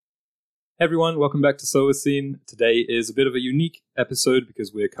Hey everyone, welcome back to Solacene. Today is a bit of a unique episode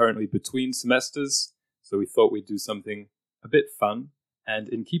because we're currently between semesters, so we thought we'd do something a bit fun. And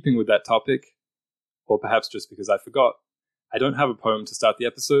in keeping with that topic, or perhaps just because I forgot, I don't have a poem to start the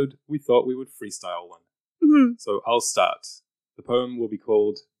episode. We thought we would freestyle one. Mm-hmm. So I'll start. The poem will be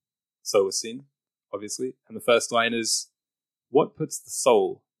called Solacene, obviously. And the first line is, what puts the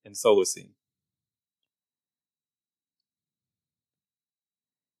soul in Solacene?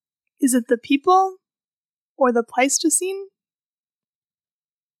 Is it the people or the Pleistocene?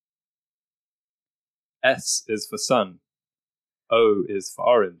 S is for sun. O is for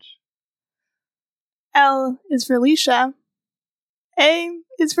orange. L is for Alicia. A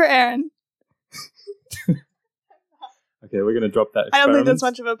is for Aaron. Okay, we're going to drop that experiment. I don't think that's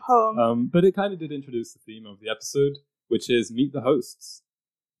much of a poem. But it kind of did introduce the theme of the episode, which is meet the hosts.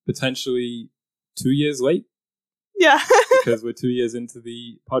 Potentially 2 years late. Yeah. Because we're 2 years into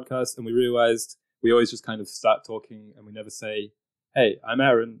the podcast and we realized we always just kind of start talking and we never say, hey, I'm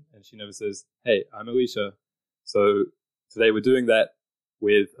Aaron. And she never says, hey, I'm Alicia. So today we're doing that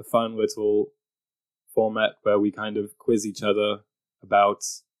with a fun little format where we kind of quiz each other about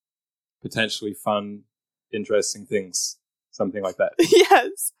potentially fun, interesting things. Something like that.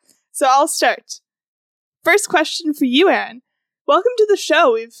 Yes. So I'll start. First question for you, Aaron. Welcome to the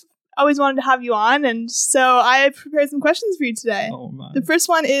show. We've always wanted to have you on, and so I prepared some questions for you today. Oh my. The first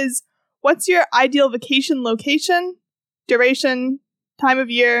one is, what's your ideal vacation location, duration, time of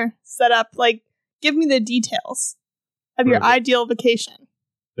year, setup? Like, give me the details of your ideal vacation.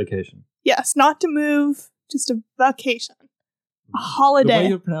 Vacation. Yes, not to move, just a vacation. A holiday. The way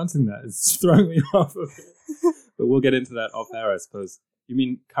you're pronouncing that is throwing me off a bit. But we'll get into that off air, I suppose. You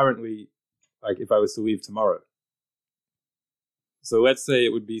mean currently, like if I was to leave tomorrow? So let's say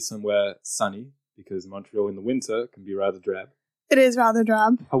it would be somewhere sunny, because Montreal in the winter can be rather drab. It is rather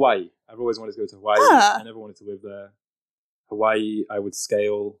drab. Hawaii. I've always wanted to go to Hawaii. I never wanted to live there. Hawaii, I would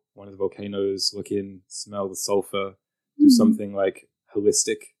scale one of the volcanoes, look in, smell the sulfur, do something like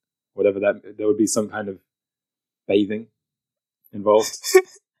holistic, whatever that. There would be some kind of bathing involved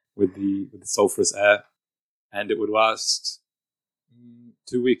with the sulfurous air, and it would last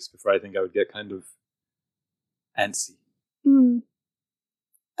 2 weeks before I think I would get kind of antsy.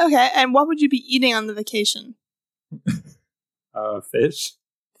 Okay, and what would you be eating on the vacation? Fish.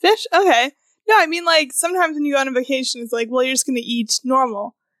 Fish? Okay. No, I mean, like, sometimes when you go on a vacation, it's like, well, you're just going to eat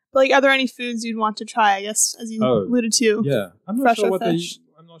normal. But, like, are there any foods you'd want to try, I guess, as you alluded to? Yeah. I'm not sure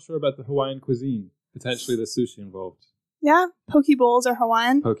I'm not sure about the Hawaiian cuisine. Potentially there's sushi involved. Yeah, poke bowls are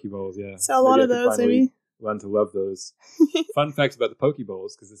Hawaiian. Poke bowls, yeah. So a lot of those, maybe. Learn to love those. Fun fact about the poke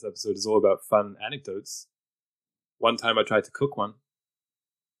bowls, because this episode is all about fun anecdotes. One time I tried to cook one.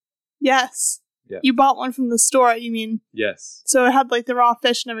 Yes. Yeah. You bought one from the store, you mean? Yes. So it had like the raw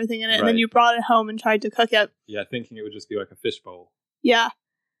fish and everything in it, and then you brought it home and tried to cook it. Yeah, thinking it would just be like a fish bowl. Yeah.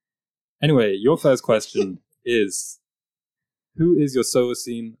 Anyway, your first question is, who is your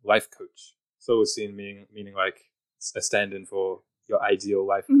Solacene life coach? Solacene meaning like a stand-in for your ideal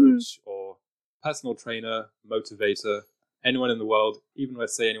life coach or personal trainer, motivator, anyone in the world, even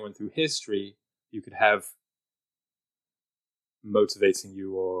let's say anyone through history you could have motivating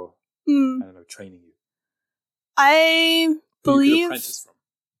you or I don't know, training you. I believe apprentice from.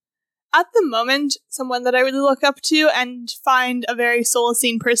 At the moment, someone that I really look up to and find a very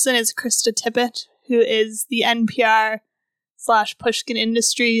Solacene person is Krista Tippett, who is the NPR/Pushkin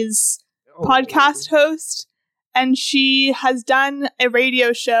Industries podcast host. And she has done a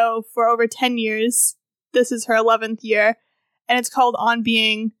radio show for over 10 years. This is her 11th year. And it's called On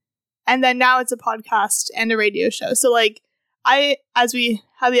Being. And then now it's a podcast and a radio show. So, like, as we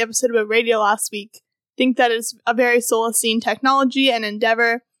had the episode about radio last week, think that it's a very Solacene technology and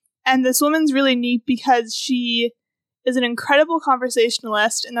endeavor. And this woman's really neat because she is an incredible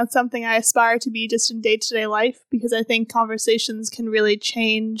conversationalist, and that's something I aspire to be just in day-to-day life, because I think conversations can really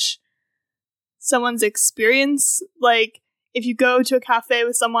change someone's experience. Like, if you go to a cafe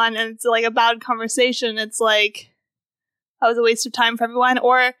with someone and it's like a bad conversation, it's like, that was a waste of time for everyone.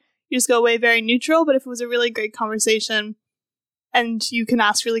 Or you just go away very neutral. But if it was a really great conversation and you can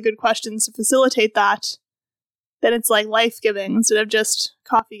ask really good questions to facilitate that, then it's like life-giving instead of just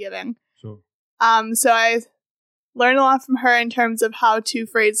coffee-giving. Sure. So I learned a lot from her in terms of how to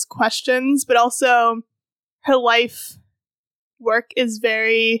phrase questions, but also her life work is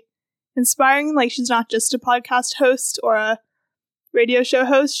very inspiring. Like, she's not just a podcast host or a radio show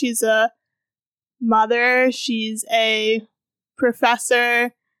host. She's a mother. She's a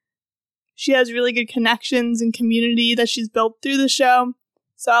professor. She has really good connections and community that she's built through the show.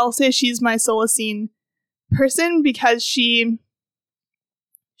 So I'll say she's my Solacene person because she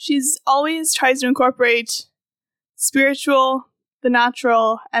She's always tries to incorporate spiritual, the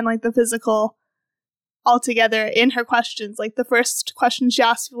natural, and like the physical all together in her questions. Like the first question she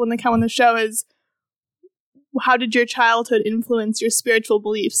asks people when they come on the show is, how did your childhood influence your spiritual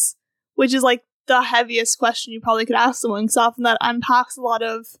beliefs? Which is like the heaviest question you probably could ask someone, because often that unpacks a lot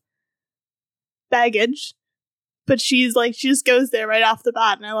of baggage. But she just goes there right off the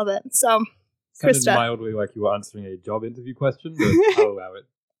bat, and I love it. So, Sounded Krista. mildly like you were answering a job interview question, but I'll allow it.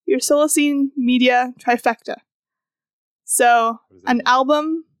 Your Solacene media trifecta. So, an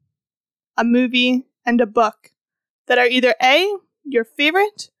album, a movie, and a book that are either A, your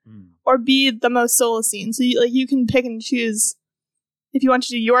favorite, or B, the most Solacene. So you can pick and choose if you want to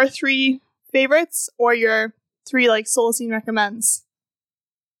do your 3 favorites or your 3 like Solacene recommends.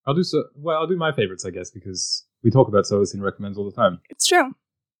 I'll do my favorites, I guess, because we talk about Solacene recommends all the time. It's true.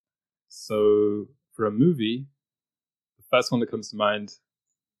 So for a movie, the first one that comes to mind,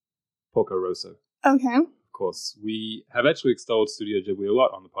 Porco Rosso. Okay. Of course. We have actually extolled Studio Ghibli a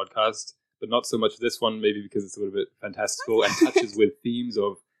lot on the podcast, but not so much this one, maybe because it's a little bit fantastical and touches with themes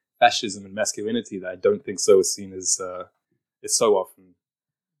of fascism and masculinity that I don't think Solacene is so often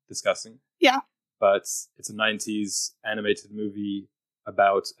discussing. Yeah. But it's a 90s animated movie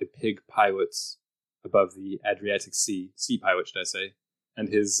about a pig pilot above the Adriatic Sea pilot, should I say, and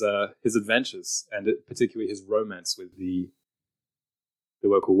his adventures, and particularly his romance with the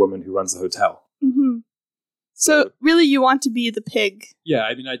local woman who runs the hotel. Mm-hmm. So really you want to be the pig. Yeah,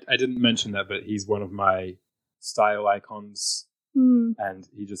 I mean, I didn't mention that, but he's one of my style icons, and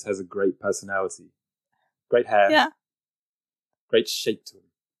he just has a great personality. Great hair. Yeah. Great shape to him.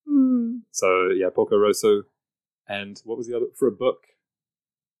 So, yeah, Porco Rosso. And what was the other? For a book,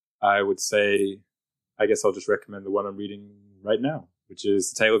 I would say, I guess I'll just recommend the one I'm reading right now, which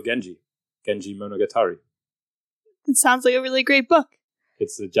is The Tale of Genji Monogatari. It sounds like a really great book.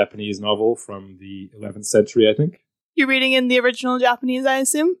 It's a Japanese novel from the 11th century, I think. You're reading in the original Japanese, I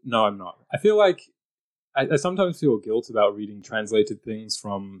assume? No, I'm not. I feel like I sometimes feel guilt about reading translated things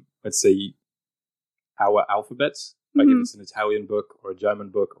from, let's say, our alphabet. Like if it's an Italian book or a German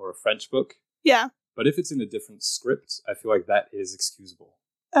book or a French book. Yeah. But if it's in a different script, I feel like that is excusable.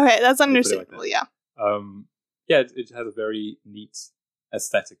 Okay, that's understandable, like yeah. It has a very neat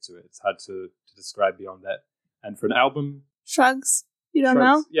aesthetic to it. It's hard to describe beyond that. And for an album... Shrugs. You don't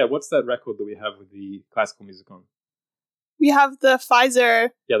know? Yeah, what's that record that we have with the classical music on? We have the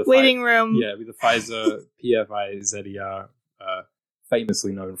Pfizer waiting room. Yeah, with the Pfizer PFI-ZER,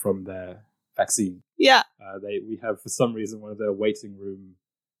 famously known from their vaccine. Yeah. We have, for some reason, one of their waiting room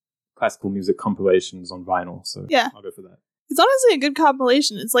classical music compilations on vinyl. So yeah. I'll go for that. It's honestly a good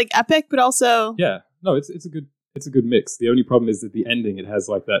compilation. It's like epic, but also... Yeah. No, it's a good mix. The only problem is that the ending, it has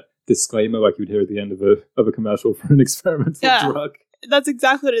like that disclaimer like you'd hear at the end of a commercial for an experimental drug. That's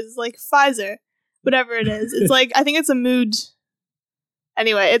exactly what it is. It's like Pfizer, whatever it is. It's like, I think it's a mood.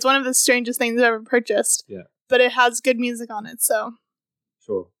 Anyway, it's one of the strangest things I've ever purchased. Yeah. But it has good music on it, so.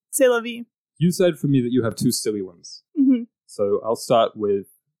 Sure. C'est la vie. You said for me that you have 2 silly ones. Mm-hmm. So I'll start with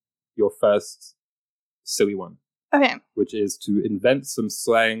your first silly one. Okay. Which is to invent some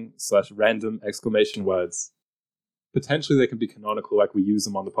slang/random exclamation words. Potentially they can be canonical, like we use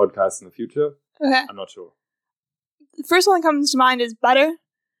them on the podcast in the future. Okay. I'm not sure. The first one that comes to mind is butter.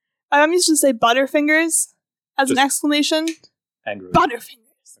 I'm used to say butterfingers as just an exclamation. Angrily.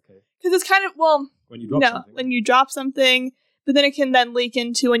 Butterfingers. Okay. Because it's kind of, when you drop something, but then it can then leak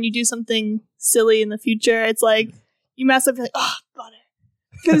into when you do something silly in the future. It's like, you mess up, you're like, oh, butter.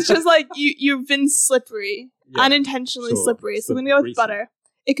 Because it's just like, you've been slippery. Yeah, unintentionally slippery. So I'm going to go with butter.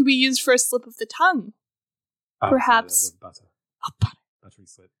 It could be used for a slip of the tongue. Perhaps. Butter. Oh, butter. Buttery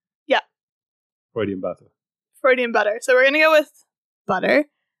slip. Yeah. Freudian butter. So we're going to go with butter.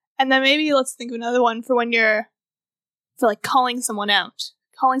 And then maybe let's think of another one for when you're, for like calling someone out.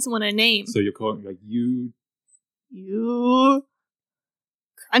 Calling someone a name. So you're calling like you.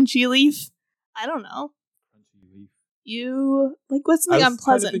 Crunchy leaf. I don't know. Crunchy leaf. You, like what's something unpleasant?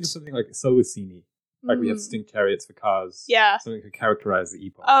 I was trying to think of something like Solacene. Like we have stink chariots for cars. Yeah. Something to characterize the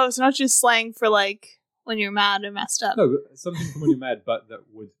epoch. Oh, so not just slang for like when you're mad or messed up. No, but something from when you're mad, but that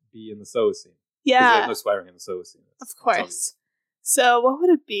would be in the Solacene. Yeah. There's no swearing in the Solacene. Of course. So what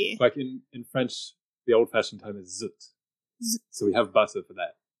would it be? Like in French, the old-fashioned term is zut. So we have butter for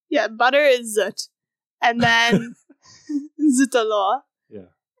that. Yeah, butter is zut. And then zut alors. Yeah.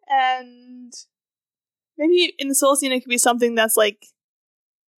 And maybe in the Solacene it could be something that's like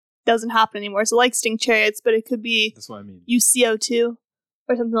doesn't happen anymore. So like stink chariots, but it could be that's what I mean. Use CO2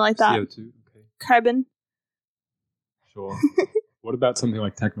 or something like that. CO2, okay. Carbon. Sure. What about something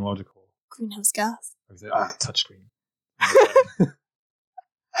like technological? Greenhouse gas. Or is it touchscreen?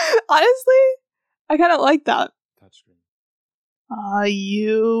 Honestly, I kind of like that. Touchscreen.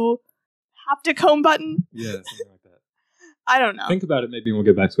 You haptic home button? Yeah, something like that. I don't know. Think about it. Maybe we'll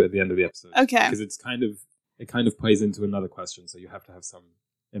get back to it at the end of the episode. Okay. Because it kind of plays into another question, so you have to have some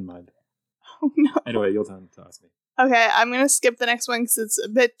in mind. Oh, no. Anyway, your turn to ask me. Okay, I'm going to skip the next one because it's a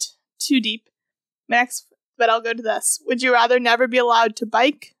bit too deep. But I'll go to this. Would you rather never be allowed to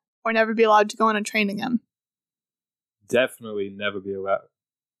bike or never be allowed to go on a train again? Definitely never be allowed.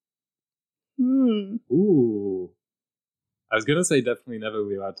 Hmm. Ooh. I was going to say definitely never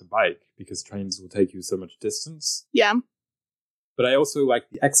be allowed to bike because trains will take you so much distance. Yeah. But I also like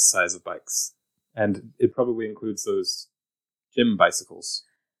the exercise of bikes. And it probably includes those gym bicycles.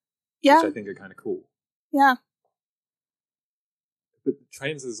 Yeah. Which I think are kind of cool. Yeah. But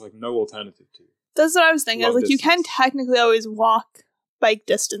trains is like no alternative to. That's what I was thinking. I was like, Long you can distance. technically always walk bike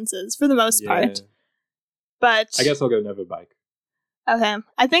distances for the most part. But I guess I'll go never bike. okay.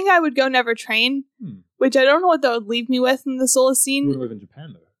 I think I would go never train, which I don't know what that would leave me with in the You Solacene. want to live in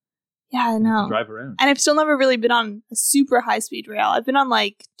Japan, though. Yeah, I You know. can drive around. And I've still never really been on a super high-speed rail. I've been on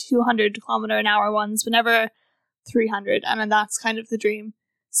like 200-kilometer-an-hour ones, but never 300. And then that's kind of the dream.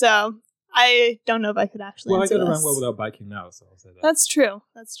 So I don't know if I could actually Well, I answer get this. around well without biking now, so I'll say that. That's true.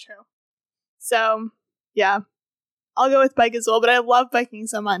 That's true. So, yeah. I'll go with bike as well, but I love biking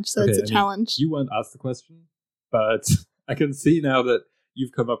so much, so Okay, it's a I mean, challenge. You weren't asked the question, but I can see now that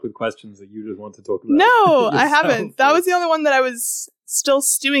you've come up with questions that you just want to talk about. No, I yourself. haven't. That was the only one that I was still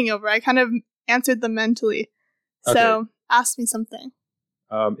stewing over. I kind of answered them mentally. So, Okay. ask me something.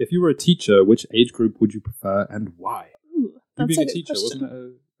 If you were a teacher, which age group would you prefer and why? Ooh, You that's being a a good teacher, question.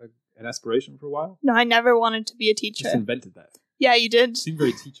 wasn't that an aspiration for a while? No, I never wanted to be a teacher. Just invented that. Yeah, you did. It seemed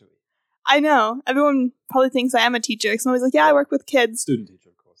very teacherly. I know. Everyone probably thinks I am a teacher because I'm always like, yeah, I work with kids. Student teacher,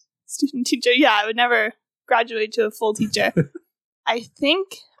 of course. Student teacher. Yeah, I would never graduate to a full teacher. I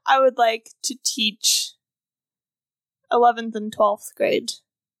think I would like to teach 11th and 12th grade.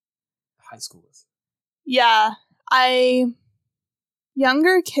 High schoolers. Yeah,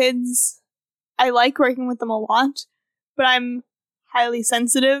 younger kids, I like working with them a lot, but I'm highly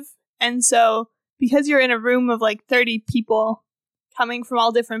sensitive. And so because you're in a room of like 30 people coming from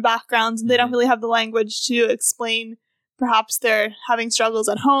all different backgrounds and they don't really have the language to explain, perhaps they're having struggles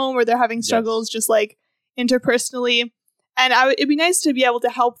at home or they're having struggles just like interpersonally. And it'd be nice to be able to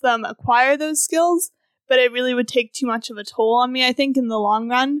help them acquire those skills, but it really would take too much of a toll on me, I think, in the long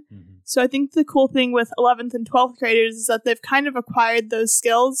run. Mm-hmm. So I think the cool thing with 11th and 12th graders is that they've kind of acquired those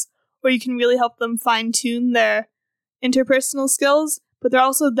skills where you can really help them fine-tune their interpersonal skills, but they're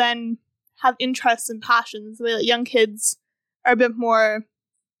also then have interests and passions. The way that young kids are a bit more,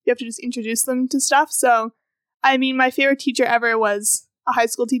 you have to just introduce them to stuff. So, I mean, my favorite teacher ever was a high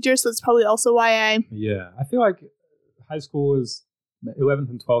school teacher, so that's probably also why Yeah, I feel like high schoolers, 11th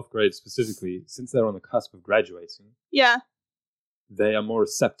and 12th grade specifically, since they're on the cusp of graduating, yeah. they are more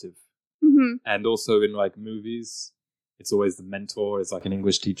receptive. Mm-hmm. And also in like movies, it's always the mentor is like an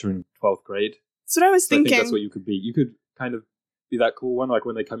English teacher in 12th grade. That's what I was So I thinking. think that's what you could be. You could kind of be that cool one, like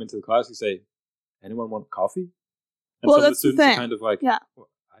when they come into the class, you say, anyone want coffee? And Well, some of that's the the students thing. are kind of like, Yeah. well,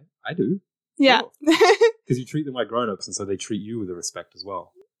 I do. Yeah. Because you treat them like grown-ups, and so they treat you with respect as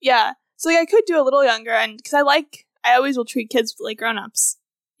well. Yeah. So like I could do a little younger, and because I always will treat kids like grown-ups,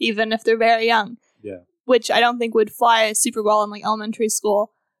 even if they're very young. Yeah. Which I don't think would fly super well in like elementary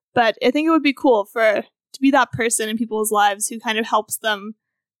school. But I think it would be cool to be that person in people's lives who kind of helps them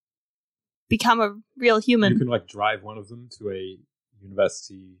become a real human. You can like drive one of them to a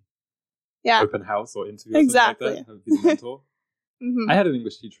university Yeah. open house or interview or Exactly. something like that. Be the mentor. Mm-hmm. I had an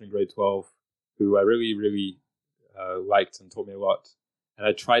English teacher in grade 12 who I really, really liked and taught me a lot. And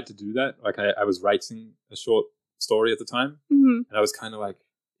I tried to do that. Like I was writing a short story at the time. Mm-hmm. And I was kind of like,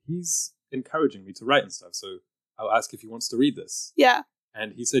 he's encouraging me to write and stuff. So I'll ask if he wants to read this. Yeah.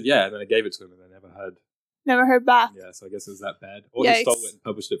 And he said, yeah. And then I gave it to him and I never heard back. Yeah, so I guess it was that bad. Or he stole it and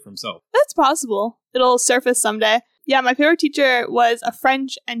published it for himself. That's possible. It'll surface someday. Yeah, my favorite teacher was a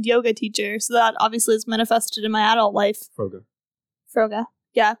French and yoga teacher. So that obviously is manifested in my adult life. Froga.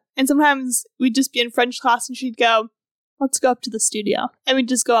 Yeah. And sometimes we'd just be in French class and she'd go, let's go up to the studio. And we'd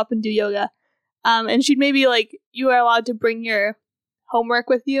just go up and do yoga. And she'd maybe like, you are allowed to bring your homework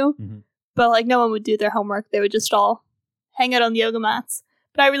with you. Mm-hmm. But like no one would do their homework. They would just all hang out on the yoga mats.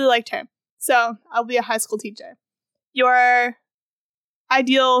 But I really liked her. So I'll be a high school teacher. Your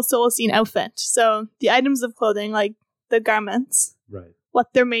ideal Solacene outfit. So the items of clothing, like the garments. Right. What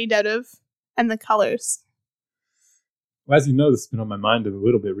they're made out of. And the colors. Well, as you know, this has been on my mind a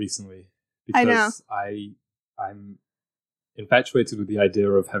little bit recently. I know. Because I'm infatuated with the idea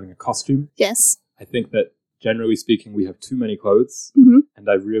of having a costume. Yes. I think that generally speaking, we have too many clothes. Mm-hmm. And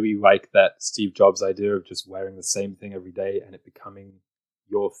I really like that Steve Jobs idea of just wearing the same thing every day and it becoming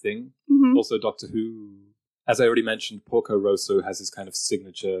your thing. Mm-hmm. Also, Doctor Who, as I already mentioned, Porco Rosso has his kind of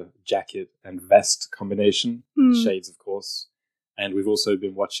signature jacket and vest combination, shades, of course. And we've also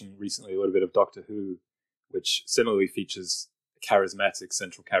been watching recently a little bit of Doctor Who, which similarly features a charismatic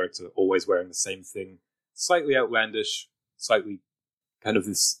central character always wearing the same thing, slightly outlandish, slightly kind of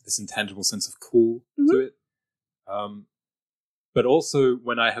this intangible sense of cool to it. But also,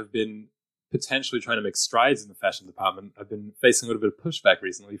 when I have been potentially trying to make strides in the fashion department, I've been facing a little bit of pushback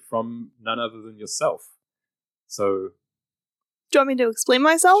recently from none other than yourself. So, do you want me to explain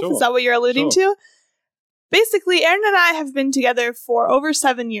myself? Sure. Is that what you're alluding to? Basically, Aaron and I have been together for over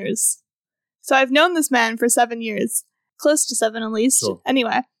 7 years. So I've known this man for 7 years. Close to 7 at least. Sure.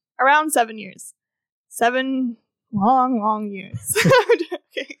 Anyway, around 7 years. 7 long years.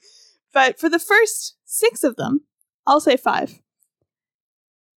 Okay. But for the first 6 of them, I'll say 5.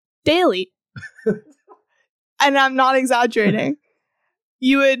 Daily. And I'm not exaggerating.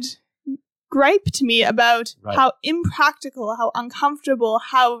 You would gripe to me about how impractical, how uncomfortable,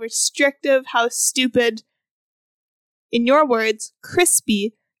 how restrictive, how stupid, in your words,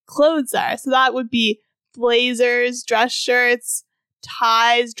 crispy clothes are. So that would be blazers, dress shirts,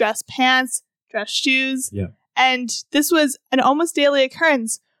 ties, dress pants, dress shoes. Yeah. And this was an almost daily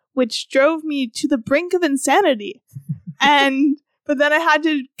occurrence, which drove me to the brink of insanity. But then I had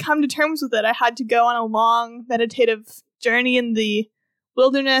to come to terms with it. I had to go on a long meditative journey in the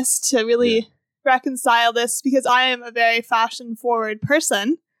wilderness to really reconcile this, because I am a very fashion forward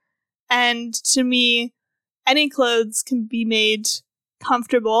person. And to me, any clothes can be made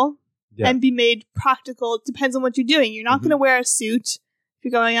comfortable and be made practical. It depends on what you're doing. You're not going to wear a suit if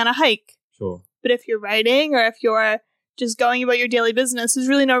you're going on a hike. Sure. But if you're writing or if you're just going about your daily business, there's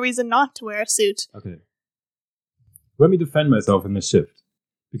really no reason not to wear a suit. Okay. Let me defend myself in this shift,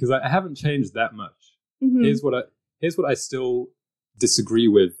 because I haven't changed that much. Mm-hmm. Here's what I still disagree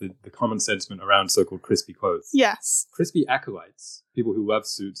with, the common sentiment around so-called crispy clothes. Yes. Crispy acolytes, people who love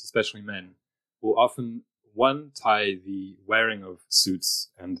suits, especially men, will often, one, tie the wearing of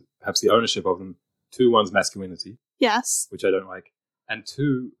suits and perhaps the ownership of them to one's masculinity. Yes. Which I don't like. And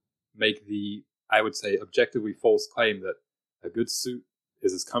two, make the, I would say, objectively false claim that a good suit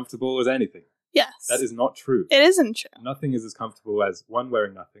is as comfortable as anything. Yes. That is not true. It isn't true. Nothing is as comfortable as, one,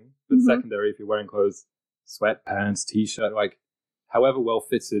 wearing nothing, but secondary, if you're wearing clothes, sweatpants, t-shirt, like however well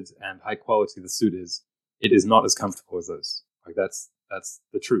fitted and high quality the suit is, it is not as comfortable as those. Like that's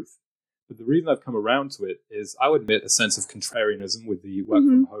the truth. But the reason I've come around to it is I'll admit a sense of contrarianism with the work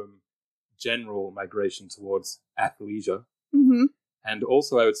from home general migration towards athleisure. Mm-hmm. And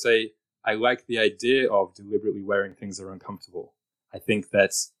also I would say I like the idea of deliberately wearing things that are uncomfortable. I think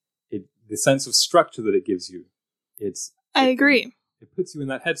that's the sense of structure that it gives you. I agree. It puts you in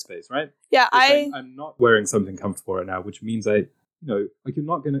that headspace, right? Yeah, I'm not wearing something comfortable right now, which means if you're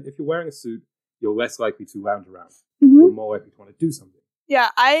wearing a suit, you're less likely to lounge around. You're more likely to want to do something. Yeah,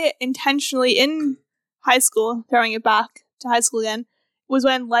 I intentionally, in high school, throwing it back to high school again, was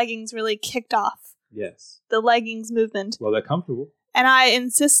when leggings really kicked off. Yes. The leggings movement. Well, they're comfortable. And I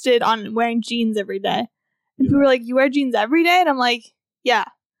insisted on wearing jeans every day. And people were like, you wear jeans every day? And I'm like, yeah.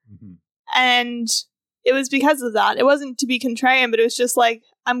 Mm-hmm. And it was because of that. It wasn't to be contrarian, but it was just like,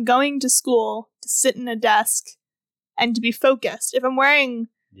 I'm going to school to sit in a desk and to be focused. If I'm wearing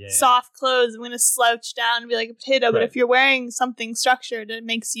soft clothes, I'm going to slouch down and be like a potato. Right. But if you're wearing something structured, it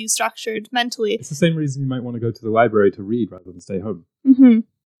makes you structured mentally. It's the same reason you might want to go to the library to read rather than stay home. Mm-hmm.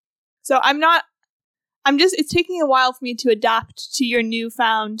 So it's taking a while for me to adapt to your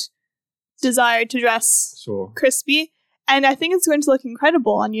newfound desire to dress crispy. And I think it's going to look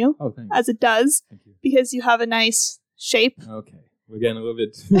incredible on you. Oh, thanks. As it does. Thank you. Because you have a nice shape. Okay. We're getting a little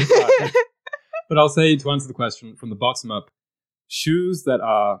bit too far. But I'll say, to answer the question from the bottom up, shoes that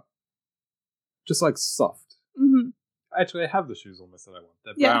are just like soft. Mm-hmm. Actually, I have the shoes almost that I want.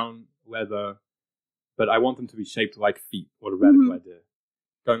 They're brown, leather, but I want them to be shaped like feet. What a radical idea.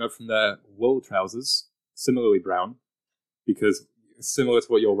 Going up from there, wool trousers, similarly brown, because similar to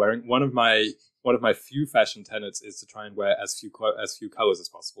what you're wearing. One of my few fashion tenets is to try and wear as few colors as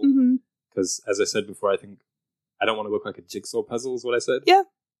possible. Because, as I said before, I think I don't want to look like a jigsaw puzzle, is what I said. Yeah.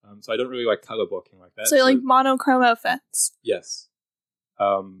 So I don't really like color blocking like that. So you like monochrome outfits? Yes.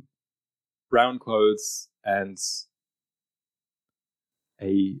 Brown clothes and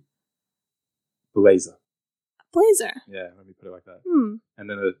a blazer. A blazer? Yeah, let me put it like that. And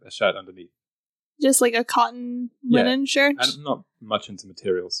then a shirt underneath. Just like a cotton linen shirt? I'm not much into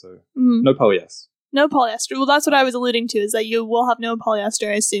materials, so no polyester. No polyester. Well, that's what I was alluding to, is that you will have no polyester,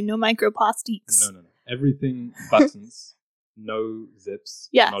 I assume, no microplastics. No. everything buttons, no zips.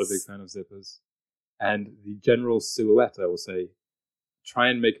 Yes. I'm not a big fan of zippers. And the general silhouette, I will say, try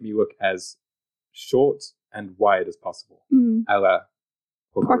and make me look as short and wide as possible. A la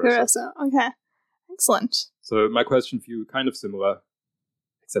Porco Rosso. Okay. Excellent. So my question for you, kind of similar,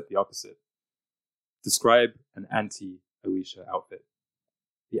 except the opposite. Describe an anti-Alicia outfit.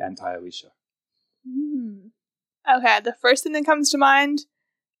 The anti-Alicia. Okay, the first thing that comes to mind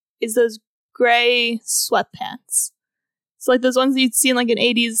is those gray sweatpants. So like those ones that you'd see in like in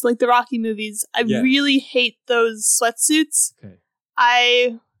 80s, like the Rocky movies. I really hate those sweatsuits. Okay.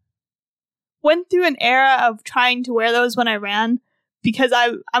 I went through an era of trying to wear those when I ran because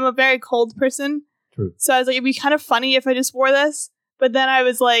I'm a very cold person. True. So I was like, it'd be kind of funny if I just wore this. But then I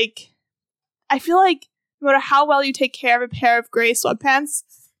was like, I feel like no matter how well you take care of a pair of gray sweatpants,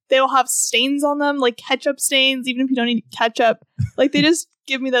 they will have stains on them, like ketchup stains, even if you don't need ketchup. Like, they just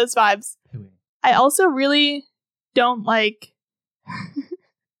give me those vibes. I also really don't like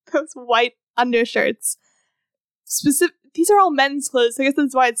those white undershirts. These are all men's clothes. I guess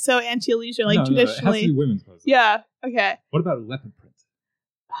that's why it's so anti-Alicia, like traditionally. No, it has to be women's clothes. Yeah, okay. What about a leopard print?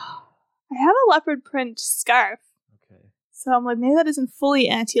 I have a leopard print scarf. Okay. So I'm like, maybe that isn't fully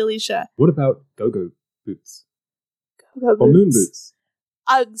anti-Alicia. What about go-go boots? Go-go boots. Or moon boots?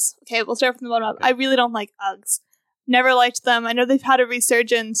 Uggs. Okay, we'll start from the bottom up. I really don't like Uggs. Never liked them. I know they've had a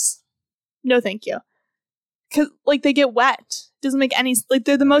resurgence. No, thank you. Because, like, they get wet. Doesn't make any... Like,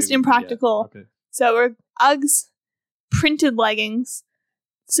 they're the most impractical. Yeah. Okay. So, we're Uggs, printed leggings.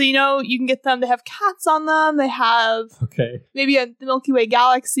 So, you know, you can get them. They have cats on them. They have... Okay. Maybe the Milky Way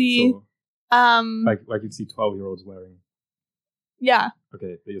galaxy. Sure. Like you'd see 12-year-olds wearing. Yeah.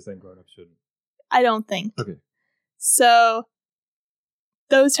 Okay, but you're saying grown-ups shouldn't. I don't think. Okay. So,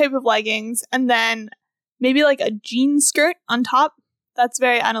 those type of leggings. And then maybe like a jean skirt on top. That's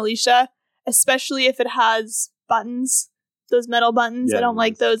very un-Alicia. Especially if it has buttons. Those metal buttons. Yeah, I don't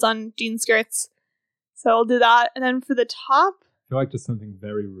like those on jean skirts. So I'll do that. And then for the top. I feel like just something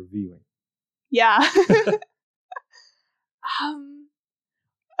very revealing. Yeah.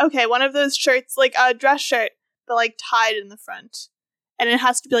 Okay, one of those shirts, like a dress shirt, but like tied in the front. And it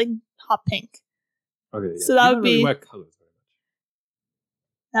has to be like hot pink. Okay, yeah. So that would be... You don't really wear colors very much.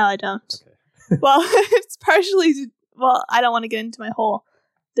 No, I don't. Okay. Well, it's partially... Well, I don't want to get into my whole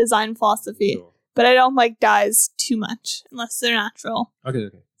design philosophy. Sure. But I don't like dyes too much, unless they're natural. Okay.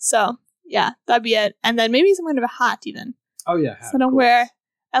 So, yeah, that'd be it. And then maybe some kind of a hat, even. Oh, yeah, hat, so I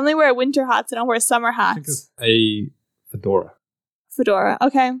only wear winter hats. I don't wear summer hats. Think of a fedora. Fedora,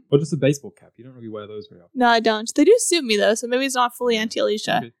 okay. Or just a baseball cap. You don't really wear those very often. No, I don't. They do suit me, though, so maybe it's not fully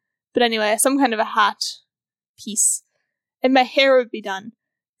anti-Alicia. Okay. But anyway, some kind of a hat piece. And my hair would be done.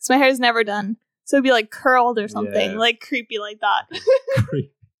 Because my hair is never done. So it'd be like curled or something. Like creepy like that.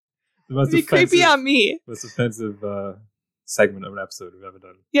 Creepy. It'd be creepy on me. Most offensive segment of an episode we've ever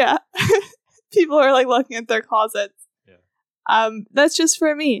done. Yeah. People are like looking at their closets. Yeah. That's just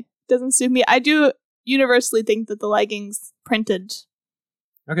for me. Doesn't suit me. I do universally think that the leggings printed.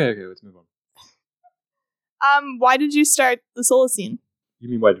 Okay, let's move on. Why did you start the Solacene? You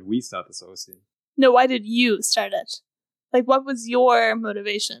mean why did we start the Solacene? No, why did you start it? Like, what was your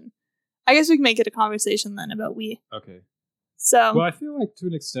motivation? I guess we can make it a conversation then about we. Okay. So. Well, I feel like to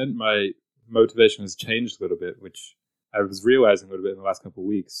an extent my motivation has changed a little bit, which I was realizing a little bit in the last couple of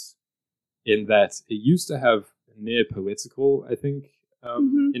weeks, in that it used to have near political, I think,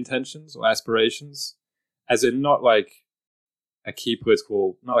 intentions or aspirations, as in not like a key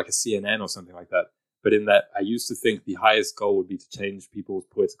political, not like a CNN or something like that, but in that I used to think the highest goal would be to change people's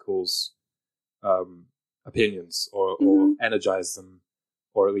politicals opinions or energize them,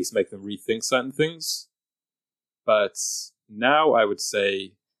 or at least make them rethink certain things. But now I would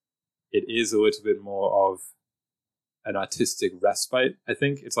say it is a little bit more of an artistic respite, I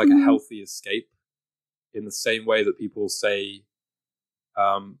think. It's like a healthy escape, in the same way that people say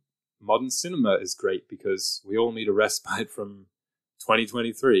modern cinema is great because we all need a respite from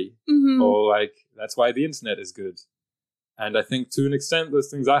 2023. Or like, that's why the internet is good. And I think to an extent, those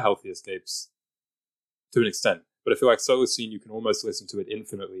things are healthy escapes. To an extent. But I feel like Solacene, you can almost listen to it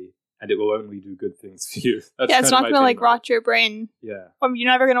infinitely, and it will only do good things for you. That's it's not going to like rot your brain. Yeah. You're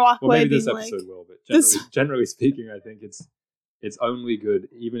never going to walk away maybe being this episode will, but generally speaking, I think it's only good,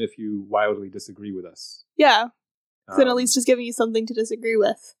 even if you wildly disagree with us. Yeah. Then at least just giving you something to disagree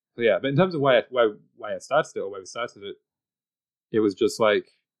with. So yeah, but in terms of why I started it, or why we started it, it was just like,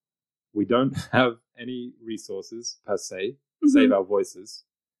 we don't have any resources per se, save our voices,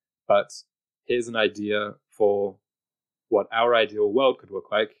 but here's an idea for what our ideal world could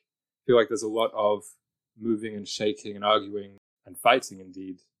look like. I feel like there's a lot of moving and shaking and arguing and fighting,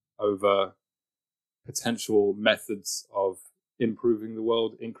 indeed, over potential methods of improving the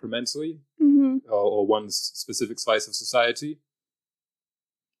world incrementally, or one specific slice of society.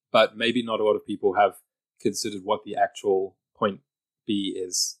 But maybe not a lot of people have considered what the actual point B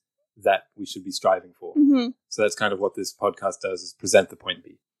is that we should be striving for. So that's kind of what this podcast does, is present the point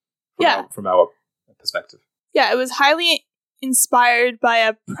B from our perspective. Yeah, it was highly inspired by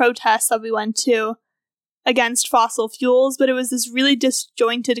a protest that we went to against fossil fuels, but it was this really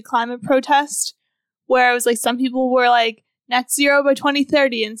disjointed climate protest where it was like some people were like net zero by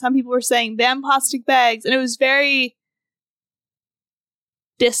 2030 and some people were saying ban plastic bags, and it was very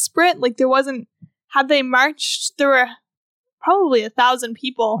disparate. Like there wasn't, had they marched, there were probably 1,000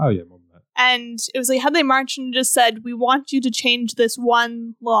 people. Oh yeah, more than that. And it was like, had they marched and just said, we want you to change this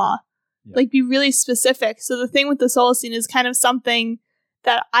one law, like be really specific. So the thing with the Solacene is kind of something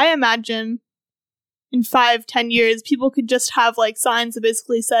that I imagine in 5-10 years, people could just have like signs that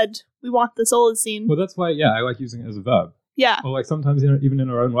basically said, we want the Solacene. Well, that's why, I like using it as a verb. Yeah. Or like sometimes, even in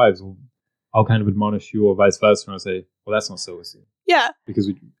our own lives, I'll kind of admonish you or vice versa, and I'll say, well, that's not Solacene. Yeah. Because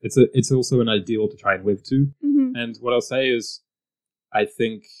it's also an ideal to try and live to. And what I'll say is, I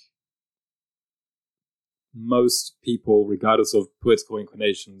think most people, regardless of political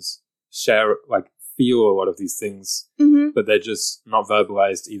inclinations, feel a lot of these things, but they're just not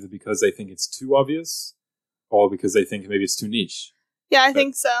verbalized, either because they think it's too obvious or because they think maybe it's too niche. Yeah, I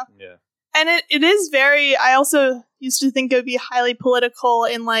think so. Yeah. And it is very, I also used to think it would be highly political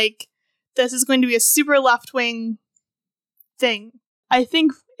in like, this is going to be a super left-wing thing. I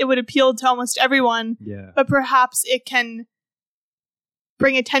think it would appeal to almost everyone, but perhaps it can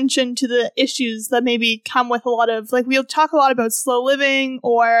bring attention to the issues that maybe come with a lot of, like, we'll talk a lot about slow living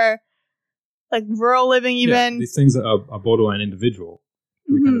or like rural living even. Yeah, these things are borderline individual.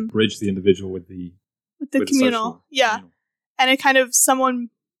 We kind of bridge the individual with the communal. Communal. And it kind of, someone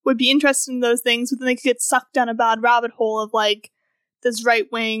would be interested in those things, but then they could get sucked down a bad rabbit hole of like this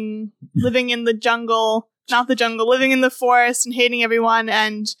right wing living in the jungle, not the jungle, living in the forest and hating everyone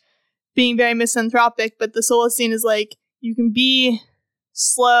and being very misanthropic. But the Solacene is like, you can be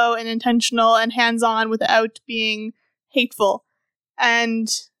slow and intentional and hands-on without being hateful. And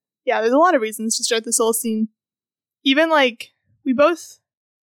yeah, there's a lot of reasons to start the Solacene. Even like, we both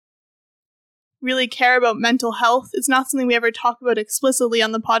really care about mental health. It's not something we ever talk about explicitly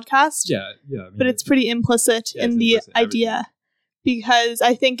on the podcast. Yeah. I mean, but it's pretty implicit in the idea. Because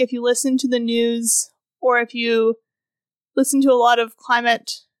I think if you listen to the news or if you listen to a lot of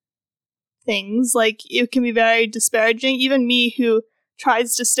climate things, like, it can be very disparaging. Even me, who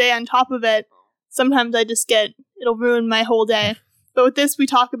tries to stay on top of it, sometimes I just it'll ruin my whole day. But with this, we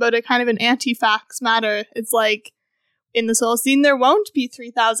talk about it kind of an anti-facts matter. It's like, in the Solacene, there won't be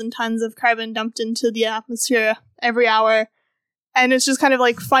 3,000 tons of carbon dumped into the atmosphere every hour. And it's just kind of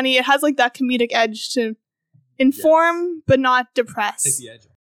like funny. It has like that comedic edge to inform, but not depress. Take the edge.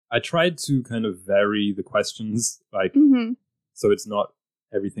 I tried to kind of vary the questions, like, so it's not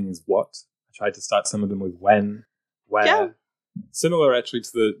everything is what. I tried to start some of them with when, where. Yeah. Similar actually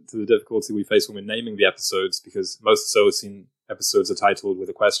to the difficulty we face when we're naming the episodes, because most Solacene episodes are titled with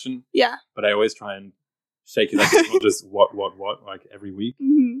a question. Yeah. But I always try and shake it up. It's not just what, like every week.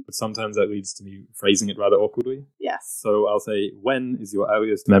 But sometimes that leads to me phrasing it rather awkwardly. Yes. So I'll say, when is your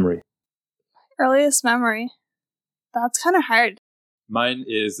earliest memory? Earliest memory? That's kind of hard. Mine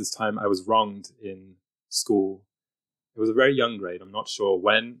is this time I was wronged in school. It was a very young grade. I'm not sure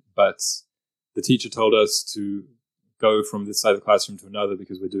when, but the teacher told us to go from this side of the classroom to another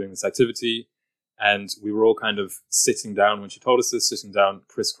because we're doing this activity. And we were all kind of sitting down when she told us this, sitting down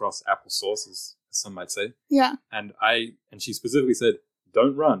crisscross applesauce, as some might say. Yeah. And she specifically said,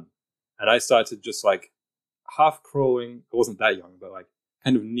 don't run. And I started just like half crawling. I wasn't that young, but like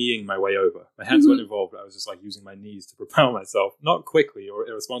kind of kneeing my way over. My hands weren't involved, but I was just like using my knees to propel myself. Not quickly or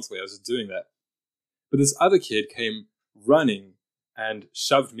irresponsibly, I was just doing that. But this other kid came running and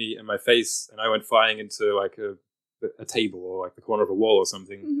shoved me in my face, and I went flying into like a table or like the corner of a wall or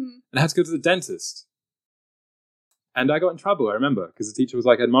something. And I had to go to the dentist. And I got in trouble, I remember, because the teacher was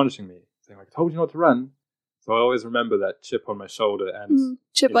like admonishing me, saying like, I told you not to run. So I always remember that chip on my shoulder and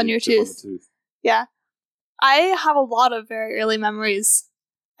chip on your chip tooth. On the tooth. Yeah. I have a lot of very early memories.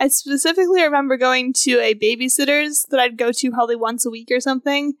 I specifically remember going to a babysitter's that I'd go to probably once a week or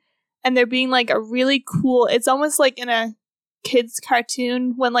something, and there being like a really cool, it's almost like in a kid's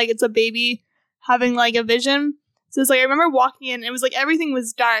cartoon when like it's a baby having like a vision. So it's like, I remember walking in, it was like everything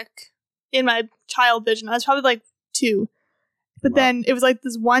was dark in my child vision. I was probably like 2. But then it was like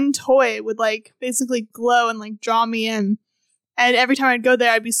this one toy would like basically glow and like draw me in. And every time I'd go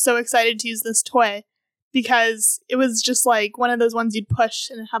there, I'd be so excited to use this toy because it was just like one of those ones you'd push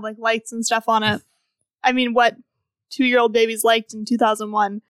and it had like lights and stuff on it. what 2-year-old babies liked in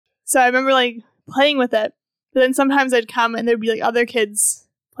 2001. So I remember like playing with it. But then sometimes I'd come and there'd be like other kids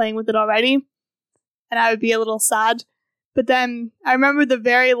playing with it already. And I would be a little sad. But then I remember the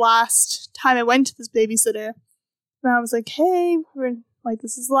very last time I went to this babysitter. And I was like, hey, we're like,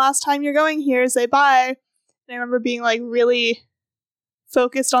 this is the last time you're going here. Say bye. And I remember being like really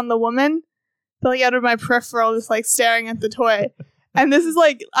focused on the woman. But like out of my peripheral, just like staring at the toy. And this is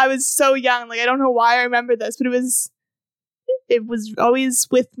like, I was so young. Like, I don't know why I remember this, but it was always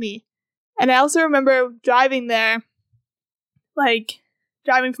with me. And I also remember driving there, like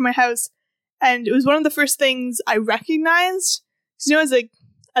driving from my house. And it was one of the first things I recognized. Because,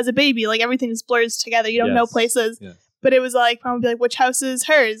 as a baby, like everything just blurs together. You don't know places. Yes. But it was like, Mom would be like, which house is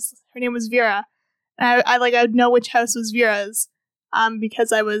hers? Her name was Vera. And I would know which house was Vera's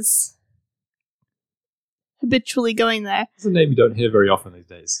because I was habitually going there. It's a name you don't hear very often these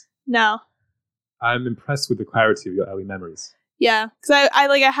days. No. I'm impressed with the clarity of your early memories. Yeah, because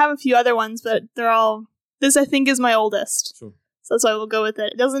I have a few other ones, but they're all... This, I think, is my oldest. Sure. So that's why we'll go with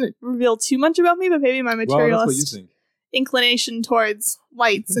it. It doesn't reveal too much about me, but maybe my materialist that's what you think. Inclination towards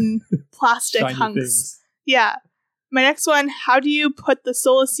lights and plastic hunks. Things. Yeah. My next one, how do you put the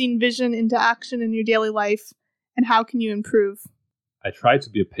Solacene vision into action in your daily life, and how can you improve? I try to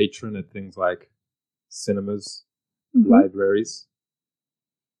be a patron at things like cinemas, libraries,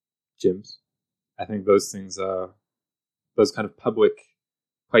 gyms. I think those things are those kind of public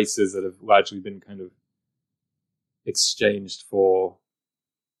places that have largely been kind of exchanged for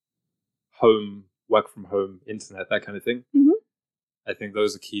home, work from home, internet, that kind of thing. Mm-hmm. I think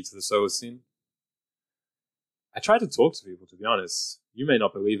those are key to the Solacene. I try to talk to people, to be honest. You may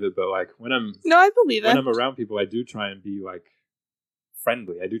not believe it, but like I believe it. When I'm around people, I do try and be like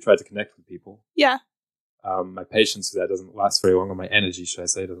friendly. I do try to connect with people. Yeah. My patience for that doesn't last very long, or my energy, should I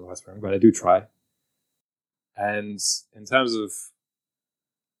say, doesn't last very long, but I do try. And in terms of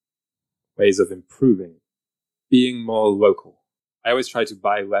ways of improving, being more local. I always try to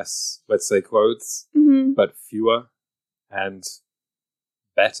buy less, let's say, clothes, but fewer and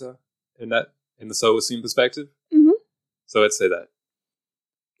better in the Solacene perspective. Mm-hmm. So let's say that.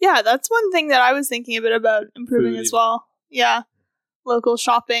 Yeah, that's one thing that I was thinking a bit about improving as well. Yeah, local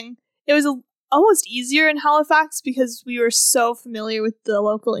shopping. It was almost easier in Halifax because we were so familiar with the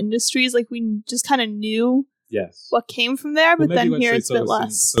local industries. Like, we just kind of knew what came from there, but then here it's a bit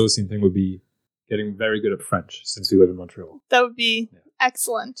less. The Solacene thing would be getting very good at French since we live in Montreal. That would be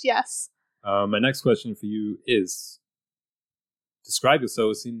excellent, yes. My next question for you is, describe your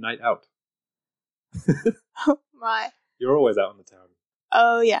Solacene night out. Oh my. You're always out in the town.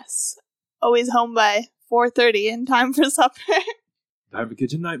 Oh, yes. Always home by 4:30 in time for supper. Time for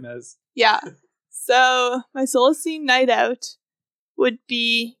kitchen nightmares. Yeah. So my Solacene night out would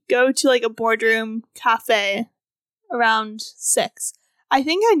be go to like a boardroom cafe around 6. I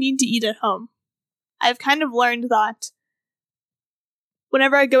think I need to eat at home. I've kind of learned that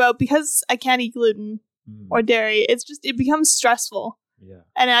whenever I go out, because I can't eat gluten or dairy, it becomes stressful. Yeah.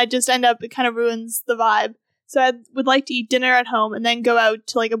 And I just end up, it kind of ruins the vibe. So I would like to eat dinner at home and then go out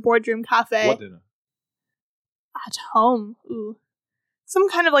to like a boardroom cafe. What dinner? At home. Ooh. Some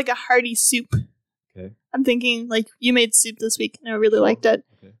kind of like a hearty soup. Okay. I'm thinking like you made soup this week and I really liked it.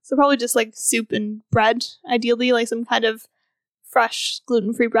 Okay. So probably just like soup and bread, ideally, like some kind of fresh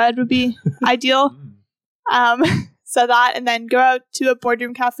gluten-free bread would be ideal. So that, and then go out to a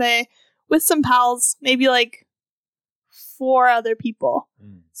boardroom cafe with some pals, maybe like 4 other people.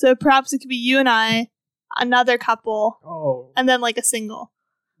 So perhaps it could be you and I, another couple, and then like a single.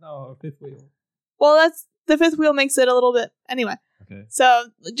 No, a 5th wheel. Well, that's the 5th wheel makes it a little bit anyway. Okay. So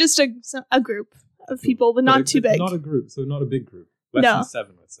just a group of people, but not too big. Not a group, so not a big group. Less than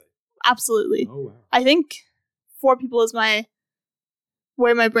 7, let's say. Absolutely. Oh wow. I think 4 people is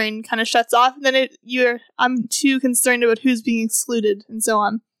where my brain kind of shuts off, and then I'm too concerned about who's being excluded and so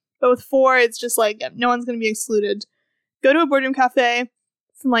on. But with 4, it's just like no one's going to be excluded. Go to a boardroom cafe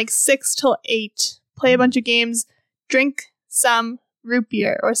from like 6 till 8. Play a bunch of games. Drink some root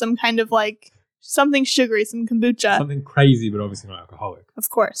beer or some kind of like something sugary, some kombucha. Something crazy, but obviously not alcoholic. Of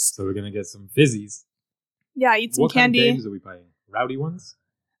course. So we're going to get some fizzies. Yeah, eat some candy. What kind of games are we playing? Rowdy ones?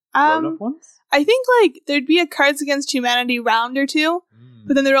 Grown-up ones? I think like there'd be a Cards Against Humanity round or 2.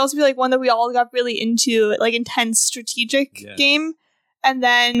 But then there'd also be like one that we all got really into, like intense strategic game. And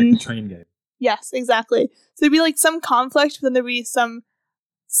then... Like the train game. Yes, exactly. So there'd be like some conflict, but then there'd be some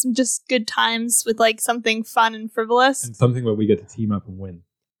just good times with like something fun and frivolous. And something where we get to team up and win.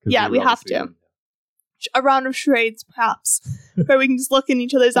 Yeah, we have to. A round of charades, perhaps, where we can just look in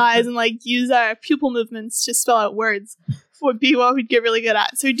each other's eyes and like use our pupil movements to spell out words would be what we'd get really good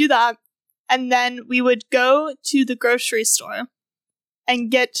at. So we do that. And then we would go to the grocery store and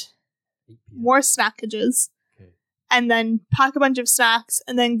get more snackages. Okay. And then pack a bunch of snacks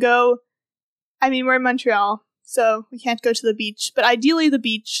and then go. I mean, we're in Montreal, so we can't go to the beach, but ideally the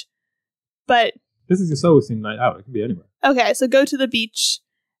beach. But this is your Solacene night out. It can be anywhere. Okay, so go to the beach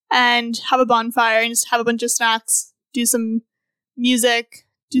and have a bonfire and just have a bunch of snacks, do some music,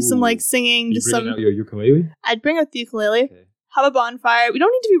 do some like singing. Just bringing out your ukulele? I'd bring out the ukulele. Okay. Have a bonfire. We don't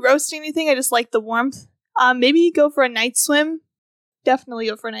need to be roasting anything. I just like the warmth. Maybe go for a night swim. Definitely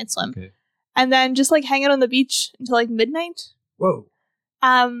go for a night swim. Okay. And then just like hang out on the beach until like midnight. Whoa.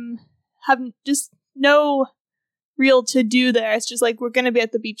 Have just no real to do there. It's just like we're going to be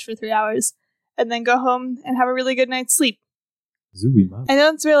at the beach for 3 hours and then go home and have a really good night's sleep. Zooey mom. I know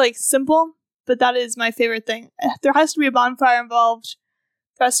it's very like simple, but that is my favorite thing. There has to be a bonfire involved.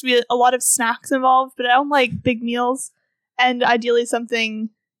 There has to be a lot of snacks involved, but I don't like big meals. And ideally something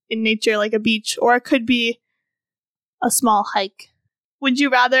in nature like a beach, or it could be a small hike. Would you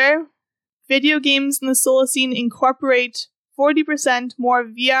rather video games in the Solacene incorporate 40% more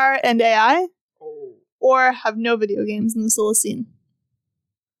VR and AI, or have no video games in the Solacene?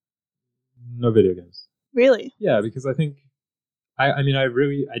 No video games. Really? Yeah, because I think, I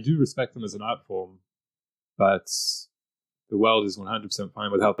do respect them as an art form, but the world is 100%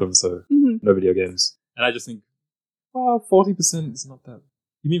 fine without them, so no video games. And I just think, well, 40% is not that.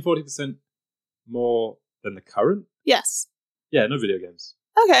 You mean 40% more than the current? Yes. Yeah, no video games.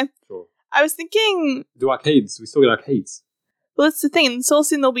 Okay. Sure. I was thinking... Do arcades. We still get arcades. Well, that's the thing. In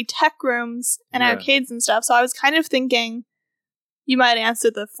Solacene, there'll be tech rooms and arcades and stuff, so I was kind of thinking you might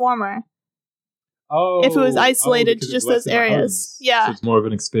answer the former. Oh. If it was isolated to just those areas. Yeah. So it's more of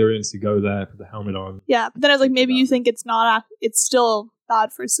an experience. You go there, put the helmet on. Yeah, but then I was like, maybe you think it's still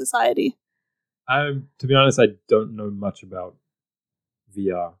bad for society. To be honest, I don't know much about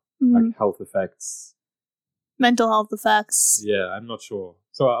VR, like health effects. Mental health effects. Yeah, I'm not sure.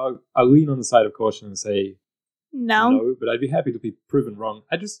 So I'll lean on the side of caution and say no, but I'd be happy to be proven wrong.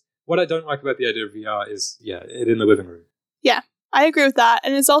 What I don't like about the idea of VR is, it in the living room. Yeah, I agree with that.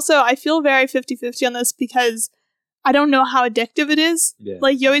 And it's also, I feel very 50-50 on this because I don't know how addictive it is. Yeah,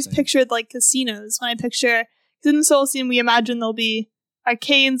 like, you always picture like casinos when I picture, because in the Solacene, we imagine there'll be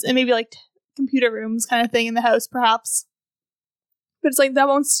arcades and maybe like computer rooms kind of thing in the house, perhaps. But it's like, that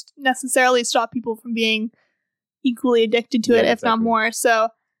won't necessarily stop people from being equally addicted to it, if not more. So,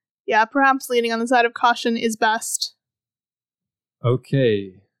 yeah, perhaps leaning on the side of caution is best.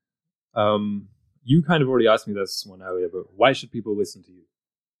 Okay. You kind of already asked me this one earlier, but why should people listen to you?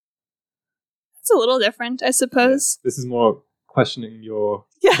 It's a little different, I suppose. Yeah. This is more questioning your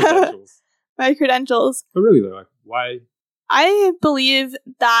credentials. My credentials. But really, though, like, why? I believe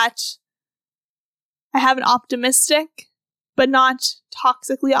that I have an optimistic, but not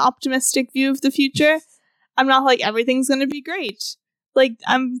toxically optimistic view of the future. I'm not like, everything's going to be great. Like,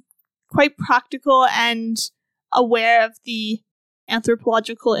 I'm quite practical and aware of the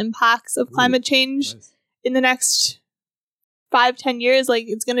anthropological impacts of climate change. Nice. In the next 5-10 years. Like,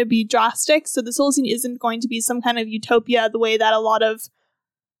 it's going to be drastic. So the Solacene isn't going to be some kind of utopia the way that a lot of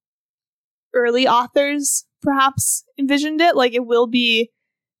early authors perhaps envisioned it. Like, there'll be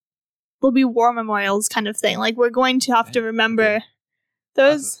war memorials kind of thing. Like, we're going to have to remember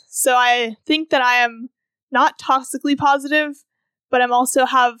those. So I think that I am not toxically positive, but I'm also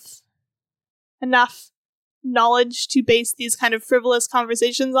have enough knowledge to base these kind of frivolous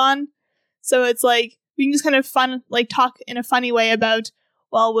conversations on. So it's like, we can just kind of talk in a funny way about,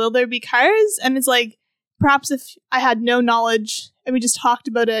 well, will there be cars? And it's like, perhaps if I had no knowledge and we just talked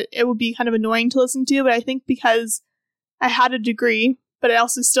about it, it would be kind of annoying to listen to. But I think because I had a degree, but I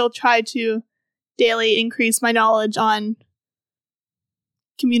also still try to daily increase my knowledge on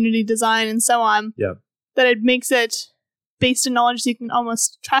community design and so on, that it makes it based in knowledge so you can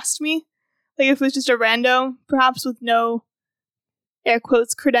almost trust me. Like, if it was just a rando, perhaps with no air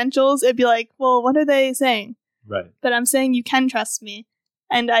quotes credentials, it'd be like, well, what are they saying? Right. But I'm saying you can trust me.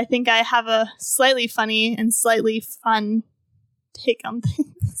 And I think I have a slightly funny and slightly fun take on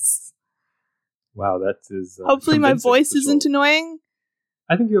things. Wow, that is... Hopefully my voice isn't annoying.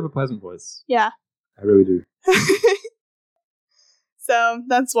 I think you have a pleasant voice. Yeah. I really do. So,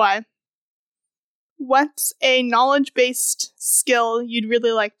 that's why. What's a knowledge-based skill you'd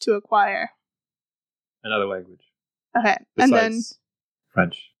really like to acquire? Another language. Okay. Besides and then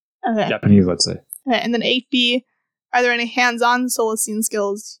French. Okay. Japanese, let's say. Okay, and then 8B, are there any hands-on Solacene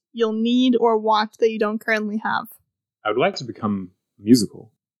skills you'll need or want that you don't currently have? I would like to become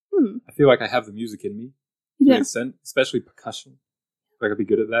musical. I feel like I have the music in me to an extent, especially percussion. I feel like I'd be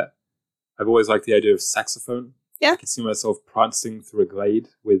good at that. I've always liked the idea of saxophone. Yeah. I can see myself prancing through a glade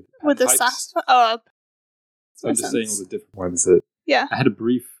with the pipes. saxophone. Oh, So I'm just saying all sense. the different ones that Yeah. I had a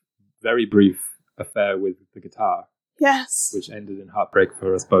very brief affair with the guitar, Yes. which ended in heartbreak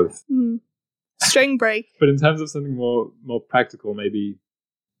for us both. String break. But in terms of something more practical, maybe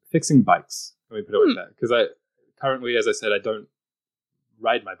fixing bikes. Let me put it like that. Because currently, as I said, I don't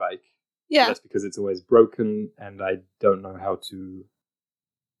ride my bike. Yeah. That's because it's always broken and I don't know how to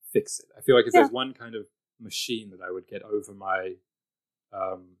fix it. I feel like if there's one kind of machine that I would get over my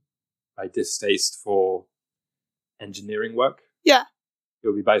my distaste for engineering work, yeah, it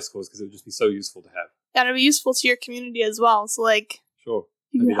would be bicycles, because it would just be so useful to have. Yeah, and it'd be useful to your community as well. So like, sure,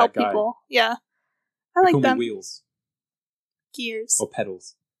 you can help people. Yeah, I like them. Wheels, gears, or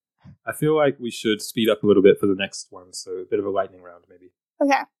pedals. I feel like we should speed up a little bit for the next one, so a bit of a lightning round, maybe.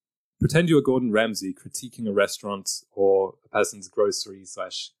 Okay. Pretend you're Gordon Ramsay critiquing a restaurant or a person's grocery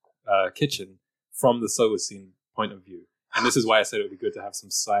 / kitchen from the solar scene point of view. And this is why I said it would be good to have some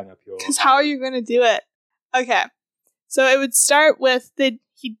slang up your... Because how are you going to do it? Okay. So it would start with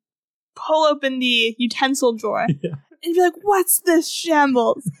he'd pull open the utensil drawer and be like, what's this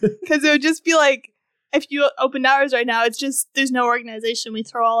shambles? Because it would just be like, if you open ours right now, it's just, there's no organization. We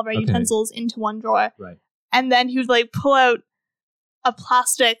throw all of our utensils into one drawer. Right. And then he would like pull out a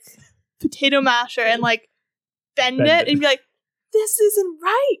plastic potato masher and like bend it and be like, this isn't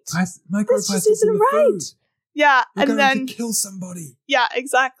right. This just isn't right. Food. Yeah. You're and then to kill somebody. Yeah,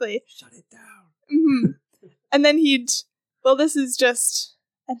 exactly. Shut it down. Mm-hmm. And then this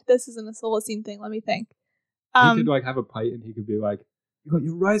isn't a Solacene thing. Let me think. He could like have a plate and he could be like, you got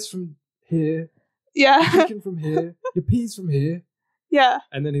your rice from here. Yeah. Your chicken from here. Your peas from here. Yeah.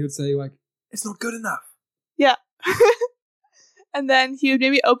 And then he would say like, it's not good enough. Yeah. And then he would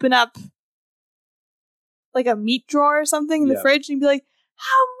maybe open up like a meat drawer or something in the fridge and he'd be like,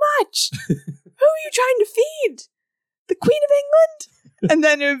 how much? Who are you trying to feed? The Queen of England? And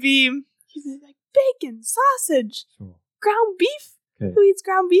then it would be like bacon, sausage, ground beef. Okay. Who eats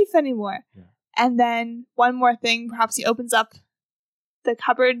ground beef anymore? Yeah. And then one more thing, perhaps he opens up the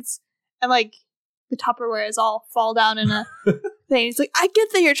cupboards and like the Tupperware is all fall down in a thing. He's like, I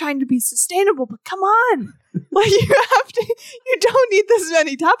get that you're trying to be sustainable, but come on. Like you don't need this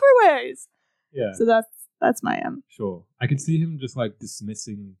many Tupperwares. Yeah. So that's my Sure. I could see him just like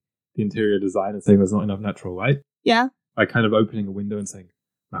dismissing the interior design and saying there's not enough natural light. Yeah. Like kind of opening a window and saying,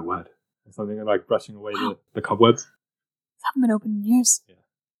 my word. Or something, and like brushing away the cobwebs. Haven't been open in years. Yeah.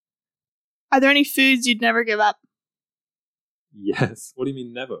 Are there any foods you'd never give up? Yes. What do you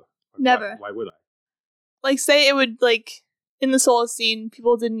mean never? Like, never. Why would I? Like say it would like in the Solacene,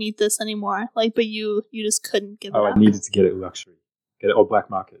 people didn't eat this anymore. Like, but you just couldn't give it up. I needed to get it luxury. Get it or black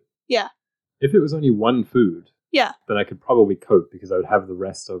market. Yeah. If it was only one food, yeah, then I could probably cope because I would have the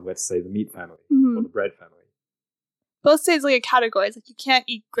rest of, let's say, the meat family or the bread family. But let's say it's like a category. It's like you can't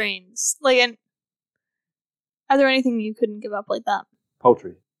eat grains. Like, and are there anything you couldn't give up like that?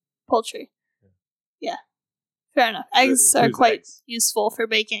 Poultry. Yeah. Fair enough. Eggs are quite useful for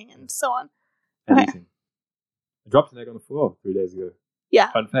baking and so on. And eating. I dropped an egg on the floor 3 days ago.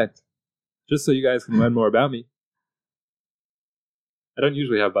 Yeah. Fun fact. Just so you guys can learn more about me. I don't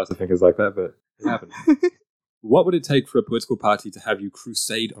usually have butterfingers like that, but it happened. What would it take for a political party to have you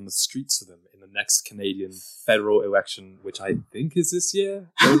crusade on the streets of them in the next Canadian federal election, which I think is this year?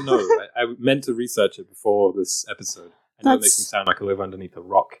 I don't know. I meant to research it before this episode. I know it makes me sound like I live underneath a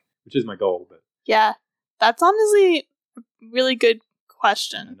rock, which is my goal. But yeah, that's honestly a really good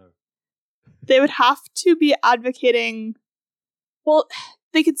question. I know. They would have to be advocating... Well,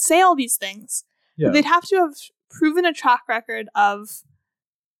 they could say all these things, but they'd have to have proven a track record of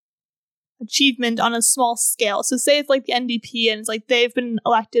achievement on a small scale. So say it's like the NDP and it's like they've been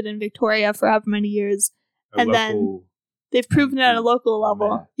elected in Victoria for however many years and then they've proven it at a local level.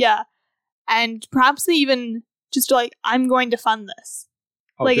 Man. Yeah. And perhaps they even just like, I'm going to fund this.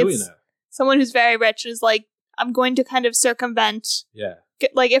 Like billionaire. It's someone who's very rich is like, I'm going to kind of circumvent. Yeah.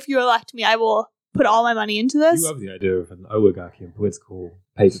 Like if you elect me, I will put all my money into this. You love the idea of an oligarchy and political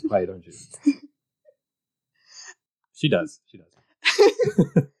pay to play, don't you? She does.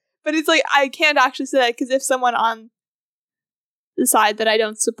 But it's like, I can't actually say that because if someone on the side that I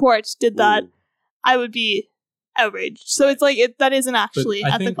don't support did that, I would be outraged. So it's like, that isn't actually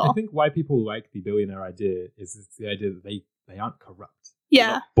ethical. I think why people like the billionaire idea is it's the idea that they aren't corrupt. Yeah.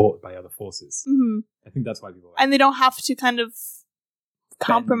 They're not bought by other forces. Mm-hmm. I think that's why people like and they don't have to kind of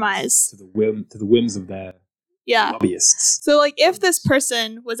compromise. To the whims of their lobbyists. So like, if this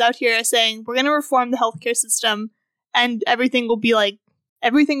person was out here saying, we're going to reform the healthcare system and everything will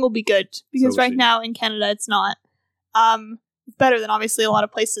be good because right now in Canada it's not. It's better than obviously a lot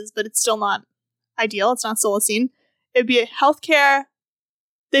of places, but it's still not ideal. It's not Solacene. It'd be healthcare.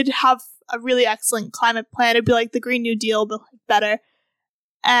 They'd have a really excellent climate plan. It'd be like the Green New Deal, but better.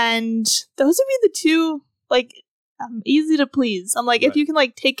 And those would be the two, like, easy to please. I'm like, if you can,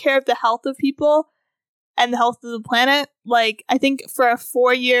 like, take care of the health of people and the health of the planet, like, I think for a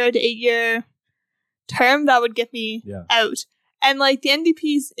 4-year to 8-year term, that would get me out. And, like, the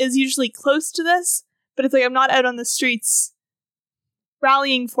NDP is usually close to this, but it's like I'm not out on the streets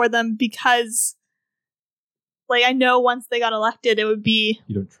rallying for them because, like, I know once they got elected, it would be,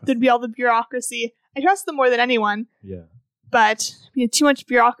 there'd be all the bureaucracy. I trust them more than anyone. Yeah. But too much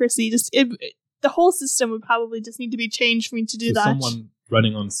bureaucracy, the whole system would probably just need to be changed for me to do that. Someone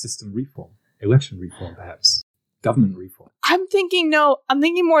running on system reform, election reform, perhaps, government reform. I'm thinking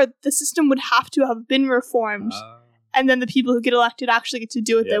more the system would have to have been reformed, and then the people who get elected actually get to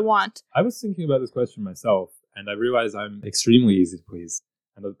do what they want. I was thinking about this question myself, and I realized I'm extremely easy to please,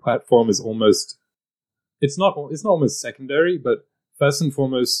 and the platform is almost, it's not almost secondary, but first and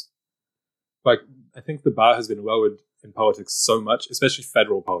foremost, like, I think the bar has been lowered in politics so much, especially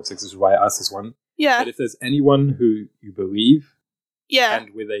federal politics, which is why I asked this one. Yeah. That if there's anyone who you believe, yeah,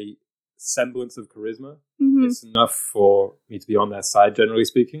 and with a semblance of charisma, it's enough for me to be on their side, generally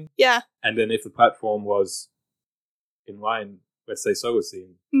speaking. Yeah. And then if the platform was in line, let's say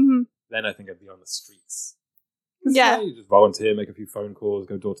Solacene, then I think I'd be on the streets. Yeah. You just volunteer, make a few phone calls,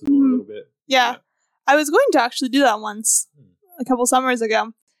 go door to door a little bit. Yeah. I was going to actually do that once, a couple summers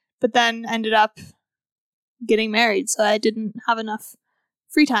ago, but then ended up getting married, so I didn't have enough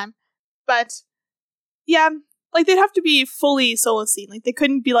free time. But yeah, like, they'd have to be fully Solacene. Like, they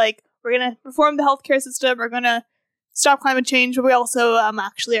couldn't be like, we're gonna reform the healthcare system, we're gonna stop climate change, but we also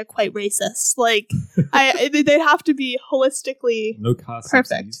actually are quite racist. Like, they'd have to be holistically no car perfect.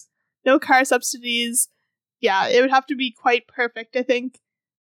 Subsidies. No car subsidies. Yeah, it would have to be quite perfect, I think.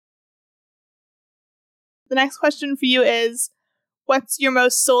 The next question for you is, what's your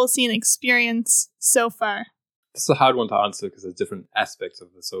most Solacene experience so far? This is a hard one to answer because there's different aspects of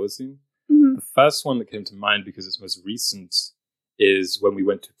the Solacene. The first one that came to mind, because it's most recent, is when we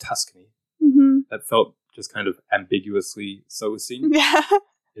went to Tuscany. That felt just kind of ambiguously Solacene. Yeah.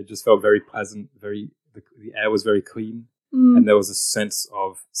 It just felt very pleasant, the air was very clean, and there was a sense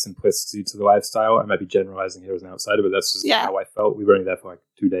of simplicity to the lifestyle. I might be generalizing here as an outsider, but that's just how I felt. We were only there for like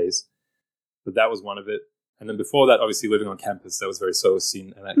 2 days. But that was one of it. And then before that, obviously living on campus, that was very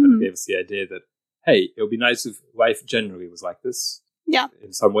Solacene, and that kind of gave us the idea that, hey, it would be nice if life generally was like this. Yeah.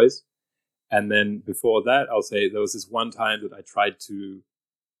 In some ways. And then before that, I'll say there was this one time that I tried to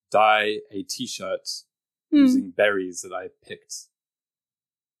dye a t-shirt using berries that I picked,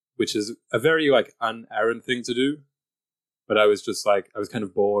 which is a very, like, un-Aaron thing to do. But I was just like, I was kind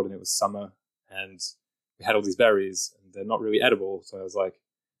of bored, and it was summer, and we had all these berries, and they're not really edible. So I was like,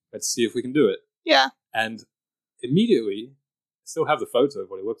 let's see if we can do it. Yeah. And immediately, I still have the photo of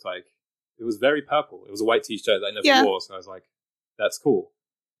what it looked like. It was very purple. It was a white t-shirt that I never wore. So I was like, that's cool.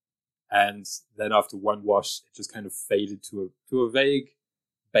 And then after one wash, it just kind of faded to a vague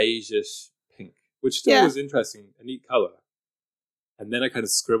beige-ish pink, which still was interesting, a neat color. And then I kind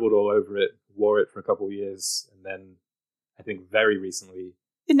of scribbled all over it, wore it for a couple of years, and then I think very recently...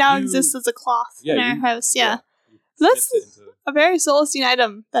 It now exists as a cloth in our house, That's a very Solacene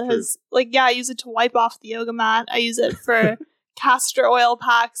item that has, like, I use it to wipe off the yoga mat. I use it for castor oil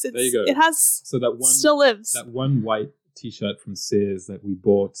packs. There you go. It has, so that one, still lives. That one white t-shirt from Sears that we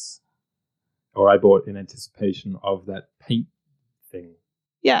bought, or I bought in anticipation of that paint thing.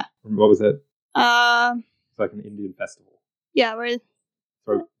 Yeah. What was it? It's like an Indian festival. Yeah, where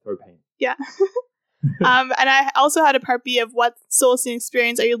throw paint. Yeah. And I also had a part B of what Solacene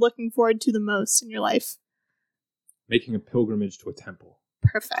experience are you looking forward to the most in your life? Making a pilgrimage to a temple.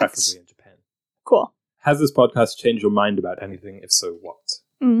 Perfect. Preferably in Japan. Cool. Has this podcast changed your mind about anything? If so, what?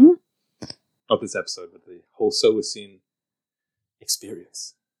 Not this episode, but the whole Solacene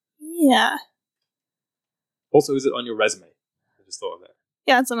experience. Yeah. Also, is it on your resume? I just thought of that.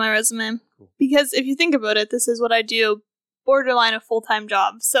 Yeah, it's on my resume. Cool. Because if you think about it, this is what I do, borderline a full-time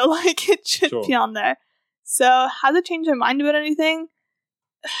job. So, like, it should be on there. So, has it changed my mind about anything?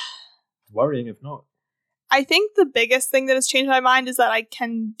 Worrying if not. I think the biggest thing that has changed my mind is that I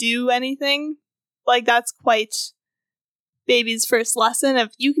can do anything. Like, that's quite baby's first lesson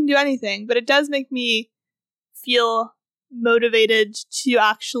of you can do anything. But it does make me feel motivated to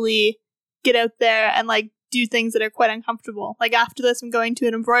actually get out there and, like, do things that are quite uncomfortable. Like, after this, I'm going to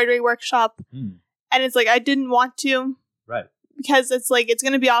an embroidery workshop. And it's like, I didn't want to. Right. Because it's like, it's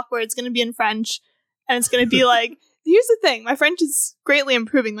going to be awkward. It's going to be in French. And it's going to be like, here's the thing. My French is greatly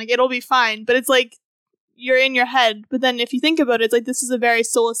improving. Like, it'll be fine. But it's like, you're in your head. But then if you think about it, it's like, this is a very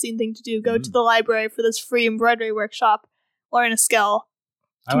solacing thing to do. Go to the library for this free embroidery workshop, learn a skill,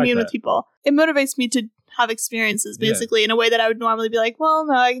 commune with people. It motivates me to have experiences, basically, in a way that I would normally be like, well,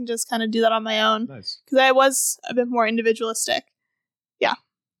 no, I can just kind of do that on my own. Nice. Because I was a bit more individualistic. Yeah.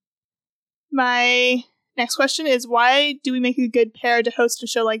 My next question is, why do we make a good pair to host a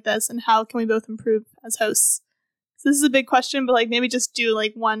show like this, and how can we both improve as hosts? So this is a big question, but like maybe just do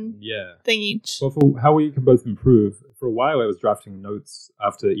like one thing each. Well, for how we can both improve, for a while I was drafting notes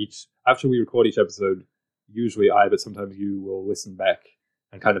after we record each episode. Usually I, but sometimes you will listen back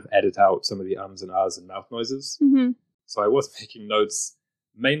and kind of edit out some of the ums and ahs and mouth noises. Mm-hmm. So I was making notes.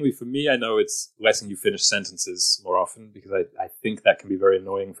 Mainly for me, I know it's letting you finish sentences more often, because I think that can be very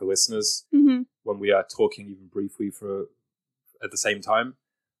annoying for listeners when we are talking even briefly at the same time,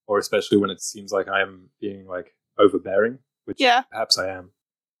 or especially when it seems like I am being like overbearing, which perhaps I am.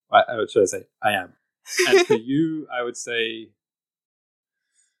 Should I say I am? And for you, I would say,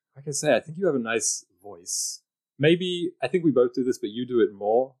 like I say, I think you have a nice voice. Maybe, I think we both do this, but you do it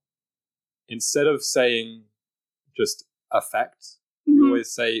more. Instead of saying just a fact, we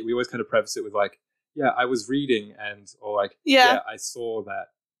always kind of preface it with like, yeah, I was reading or like, yeah, I saw that.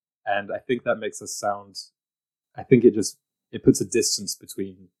 And I think that makes us sound, I think it puts a distance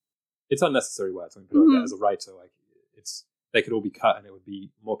between, it's unnecessary words when you put it like that as a writer. Like they could all be cut and it would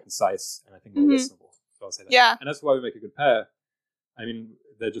be more concise and I think more listenable. So I'll say that. Yeah. And that's why we make a good pair. I mean,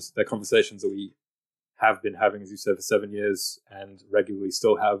 they're conversations that we have been having, as you said, for 7 years and regularly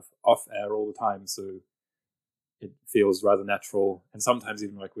still have off air all the time. So it feels rather natural. And sometimes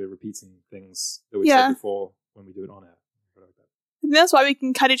even like we're repeating things that we said before when we do it on air. And that's why we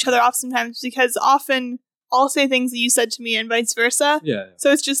can cut each other off sometimes, because often I'll say things that you said to me and vice versa. Yeah.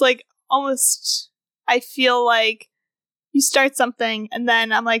 So it's just like almost, I feel like you start something and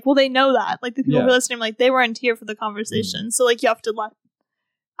then I'm like, well, they know that. Like the people who are listening, like they weren't here for the conversation. So like you have to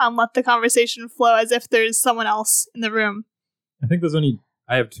let the conversation flow as if there's someone else in the room. I think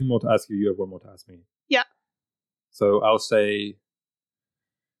I have 2 more to ask you. You have 1 more to ask me. Yeah. So I'll say,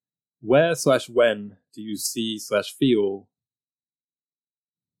 where/when do you see/feel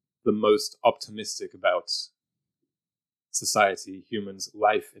the most optimistic about society, humans,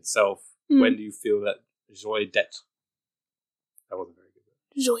 life itself? When do you feel that joie d'être? That wasn't very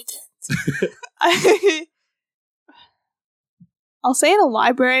good. Joie d'être. I'll say in a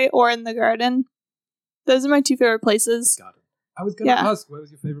library or in the garden. Those are my 2 favorite places. Garden. I was going to ask, where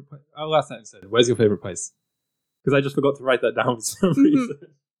was your favorite place? I'll ask that instead. Where's your favorite place? Because I just forgot to write that down for some reason.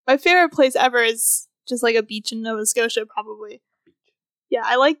 My favorite place ever is just like a beach in Nova Scotia, probably. Yeah,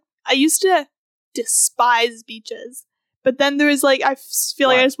 I used to despise beaches. But then there was like, I feel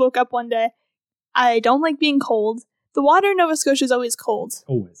like I just woke up one day. I don't like being cold. The water in Nova Scotia is always cold.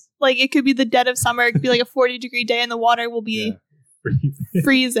 Always. Like it could be the dead of summer. It could be like a 40-degree day and the water will be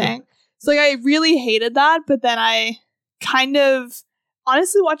freezing. So like I really hated that. But then I kind of,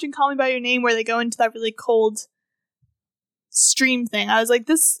 honestly watching Call Me By Your Name where they go into that really cold stream thing, I was like,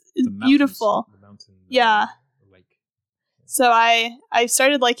 this is beautiful. The mountain, the lake. So I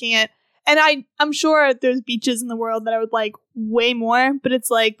started liking it. And I'm sure there's beaches in the world that I would like way more, but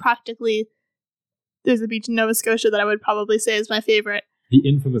it's like practically there's a beach in Nova Scotia that I would probably say is my favorite. The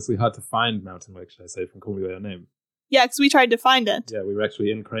infamously hard to find mountain lake, should I say, from Call Me By Your Name. Yeah, because we tried to find it. Yeah, we were actually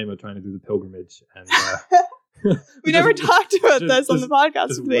in Kramer trying to do the pilgrimage. And we never talked about this on the podcast.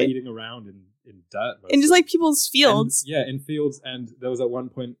 Just wading around in dirt. In just like people's fields. And, in fields. And there was at one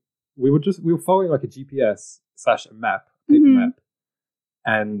point, we were following like a GPS/a map, paper map.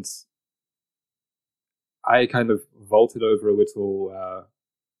 And I kind of vaulted over a little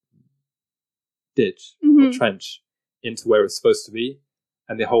ditch or trench into where it was supposed to be.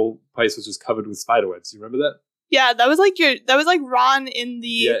 And the whole place was just covered with spiderwebs. You remember that? Yeah, that was like Ron in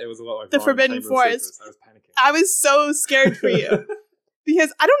the it was a lot like the Ron Forbidden Forest. I was panicking. I was so scared for you.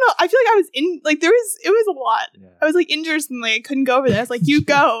 Because I don't know, I feel like I was in like it was a lot. Yeah. I was like injured and like I couldn't go over there. I was like, you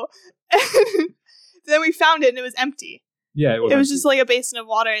go. Then we found it and it was empty. Yeah, it was just like a basin of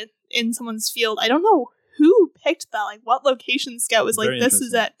water in someone's field. I don't know who picked that. Like what location scout was like, this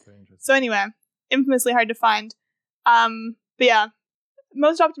is it. So anyway, infamously hard to find. But yeah.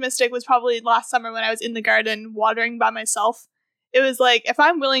 Most optimistic was probably last summer when I was in the garden watering by myself. It was like, if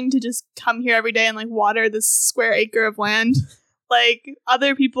I'm willing to just come here every day and like water this square acre of land, like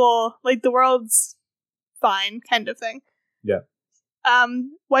other people, like the world's fine kind of thing. Yeah.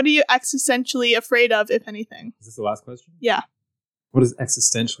 What are you existentially afraid of, if anything? Is this the last question? Yeah. What does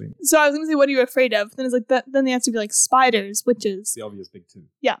existentially mean? So I was going to say, what are you afraid of? Then it's like, then the answer would be like spiders, witches. The obvious big 2.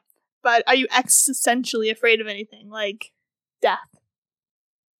 Yeah. But are you existentially afraid of anything? Like death?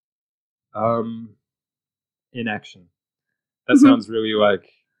 inaction. That sounds really like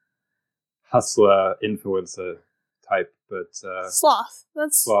hustler, influencer type, but sloth.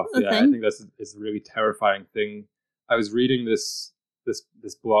 That's sloth. a Yeah, thing. I think it's a really terrifying thing. I was reading this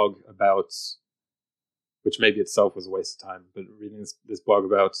blog about, which maybe itself was a waste of time, but reading this blog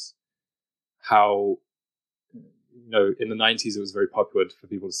about how, in the 90s it was very popular for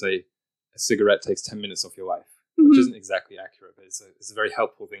people to say a cigarette takes 10 minutes off your life, which isn't exactly accurate, but it's a very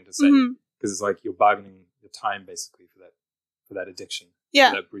helpful thing to say, because it's like you're bargaining your time basically for that addiction,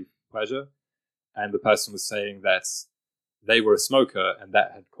 for that brief pleasure. And the person was saying that they were a smoker and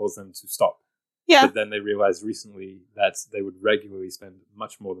that had caused them to stop. Yeah. But then they realized recently that they would regularly spend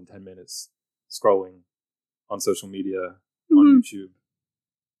much more than 10 minutes scrolling on social media, on YouTube,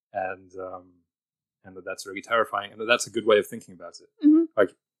 and that's really terrifying, and that's a good way of thinking about it.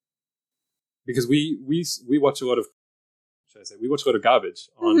 Like, because we watch a lot of, we watch a lot of garbage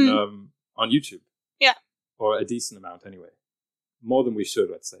on YouTube. Yeah. Or a decent amount anyway. More than we should,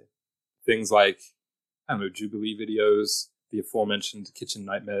 let's say. Things like, I don't know, Jubilee videos, the aforementioned kitchen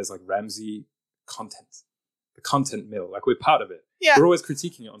nightmares, like Ramsay content. The content mill. Like, we're part of it. Yeah. We're always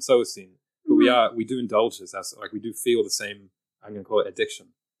critiquing it on Solacene. But we do indulge this. Like, we do feel the same, I'm going to call it addiction.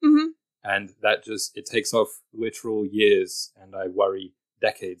 And that it takes off literal years, and I worry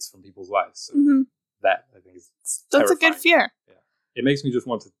decades from people's lives. So that, I think, is that's terrifying. A good fear. Yeah. It makes me just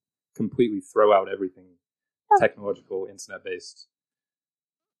want to completely throw out everything technological, internet-based.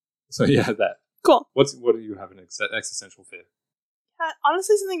 So yeah, that. Cool. What do you have an existential fear?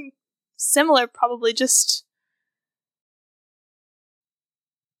 Honestly, something similar, probably. Just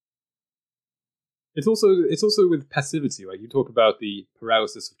it's also with passivity. Like, you talk about the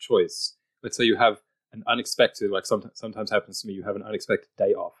paralysis of choice. Let's say you have an unexpected, like sometimes happens to me, you have an unexpected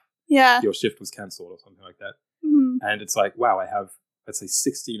day off. Yeah. Your shift was cancelled or something like that. And it's like, wow, I have, let's say,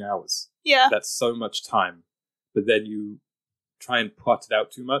 16 hours. Yeah. That's so much time. But then you try and plot it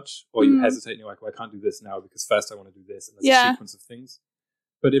out too much, or you hesitate and you're like, well, I can't do this now because first I want to do this. And there's a sequence of things.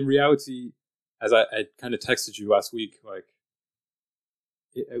 But in reality, as I kind of texted you last week, like,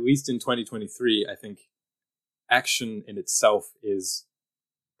 at least in 2023, I think action in itself is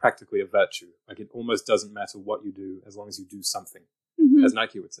practically a virtue. Like, it almost doesn't matter what you do as long as you do something, as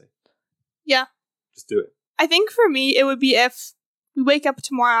Nike would say. Yeah. Just do it. I think for me, it would be if we wake up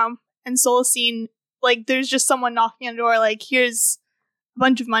tomorrow and Solacene, like, there's just someone knocking on the door, like, here's a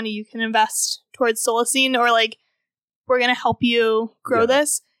bunch of money you can invest towards Solacene, or like, we're going to help you grow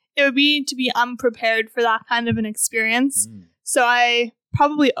this. It would be to be unprepared for that kind of an experience. So I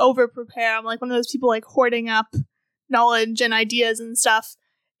probably over-prepare. I'm like one of those people, like, hoarding up knowledge and ideas and stuff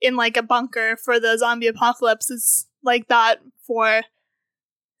in, like, a bunker for the zombie apocalypse. Is like that for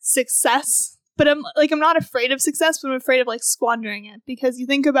success. But I'm not afraid of success, but I'm afraid of, like, squandering it. Because you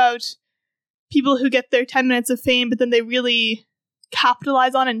think about people who get their 10 minutes of fame, but then they really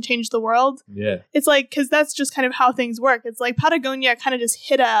capitalize on it and change the world. Yeah. It's like, because that's just kind of how things work. It's like Patagonia kind of just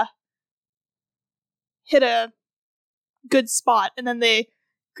hit a good spot, and then they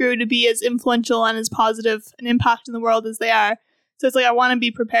grew to be as influential and as positive an impact in the world as they are. So it's like, I want to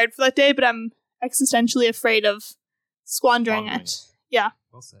be prepared for that day, but I'm existentially afraid of squandering it. Yeah.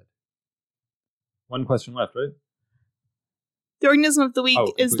 Well said. One question left, right? The organism of the week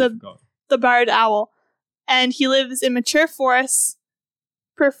is the barred owl. And he lives in mature forests,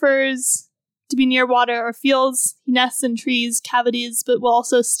 prefers to be near water or fields. He nests in trees, cavities, but will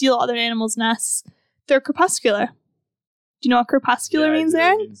also steal other animals' nests. They're crepuscular. Do you know what crepuscular means,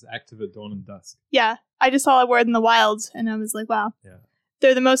 Aaron? It means active at dawn and dusk. Yeah. I just saw that word in the wild, and I was like, wow. Yeah.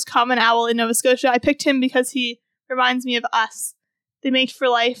 They're the most common owl in Nova Scotia. I picked him because he reminds me of us. They mate for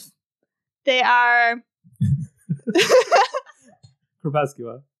life. They are...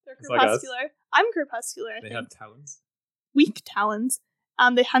 crepuscular. They're crepuscular. Like, I'm crepuscular, I think. They have talons. Weak talons.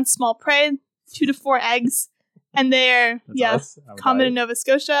 They hunt small prey, 2 to 4 eggs, and they're common in Nova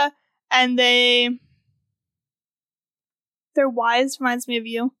Scotia. And they're wise. Reminds me of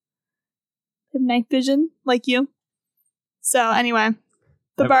you. They have night vision, like you. So anyway,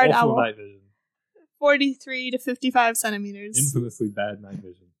 the barred owl. Night vision. 43 to 55 centimeters. Infamously bad night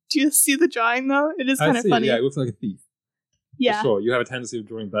vision. Do you see the drawing though? It is kind of funny. Yeah, it looks like a thief. Yeah. For sure. You have a tendency of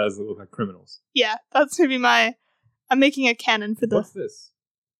drawing birds that look like criminals. Yeah, that's maybe I'm making a canon for the... What's this?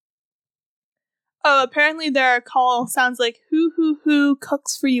 Oh, apparently their call sounds like who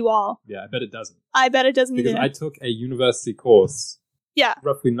cooks for you all. Yeah, I bet it doesn't. I bet it doesn't because either. I took a university course. Yeah.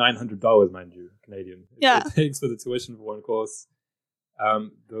 Roughly $900, mind you, Canadian. Yeah. It takes for the tuition for one course.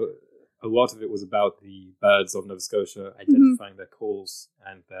 A lot of it was about the birds of Nova Scotia, identifying their calls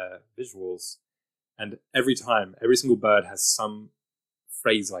and their visuals. And every single bird has some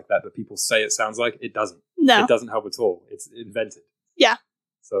phrase like that people say it sounds like. It doesn't. No. It doesn't help at all. It's invented. Yeah.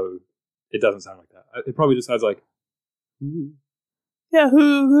 So it doesn't sound like that. It probably just sounds like, ooh. Yeah,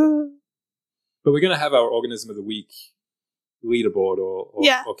 hoo. But we're going to have our Organism of the Week leaderboard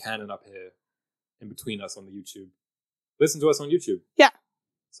or canon up here in between us on the YouTube. Listen to us on YouTube. Yeah.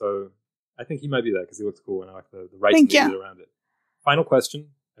 So I think he might be there because he looks cool and I like the writing around it. Final question,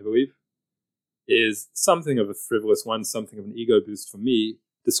 I believe, is something of a frivolous one, something of an ego boost for me.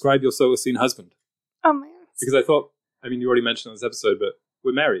 Describe your Solacene husband. Oh my God. Because I thought, you already mentioned on this episode, but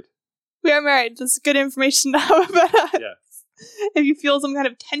we're married. We are married. That's good information to have about us. Yeah. If you feel some kind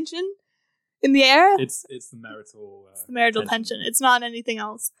of tension in the air, it's the marital it's the marital tension. It's not anything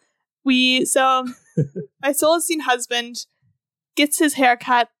else. My Solacene husband gets his hair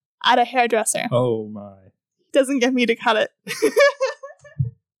cut at a hairdresser. Oh my. He doesn't get me to cut it.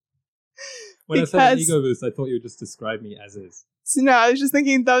 When I said an ego boost, I thought you would just describe me as is. So no, I was just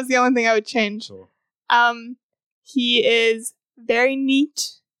thinking that was the only thing I would change. Sure. He is very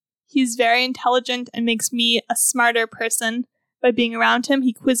neat. He's very intelligent and makes me a smarter person by being around him.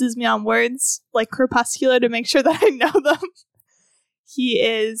 He quizzes me on words like Crepuscular to make sure that I know them. He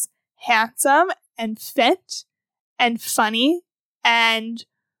is handsome and fit and funny and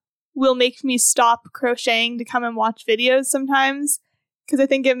will make me stop crocheting to come and watch videos sometimes because I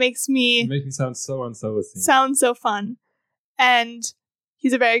think it makes me... You make me sound so unsolacene. Sound so fun. And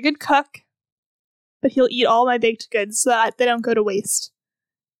he's a very good cook, but he'll eat all my baked goods so that they don't go to waste.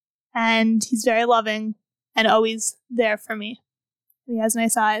 And he's very loving and always there for me. And he has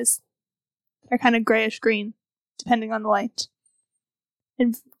nice eyes. They're kind of grayish green, depending on the light.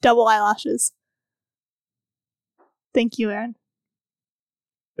 And double eyelashes. Thank you, Aaron.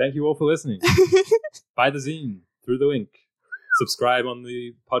 Thank you all for listening. Buy the zine through the link. Subscribe on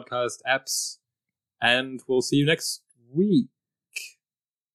the podcast apps. And we'll see you next week.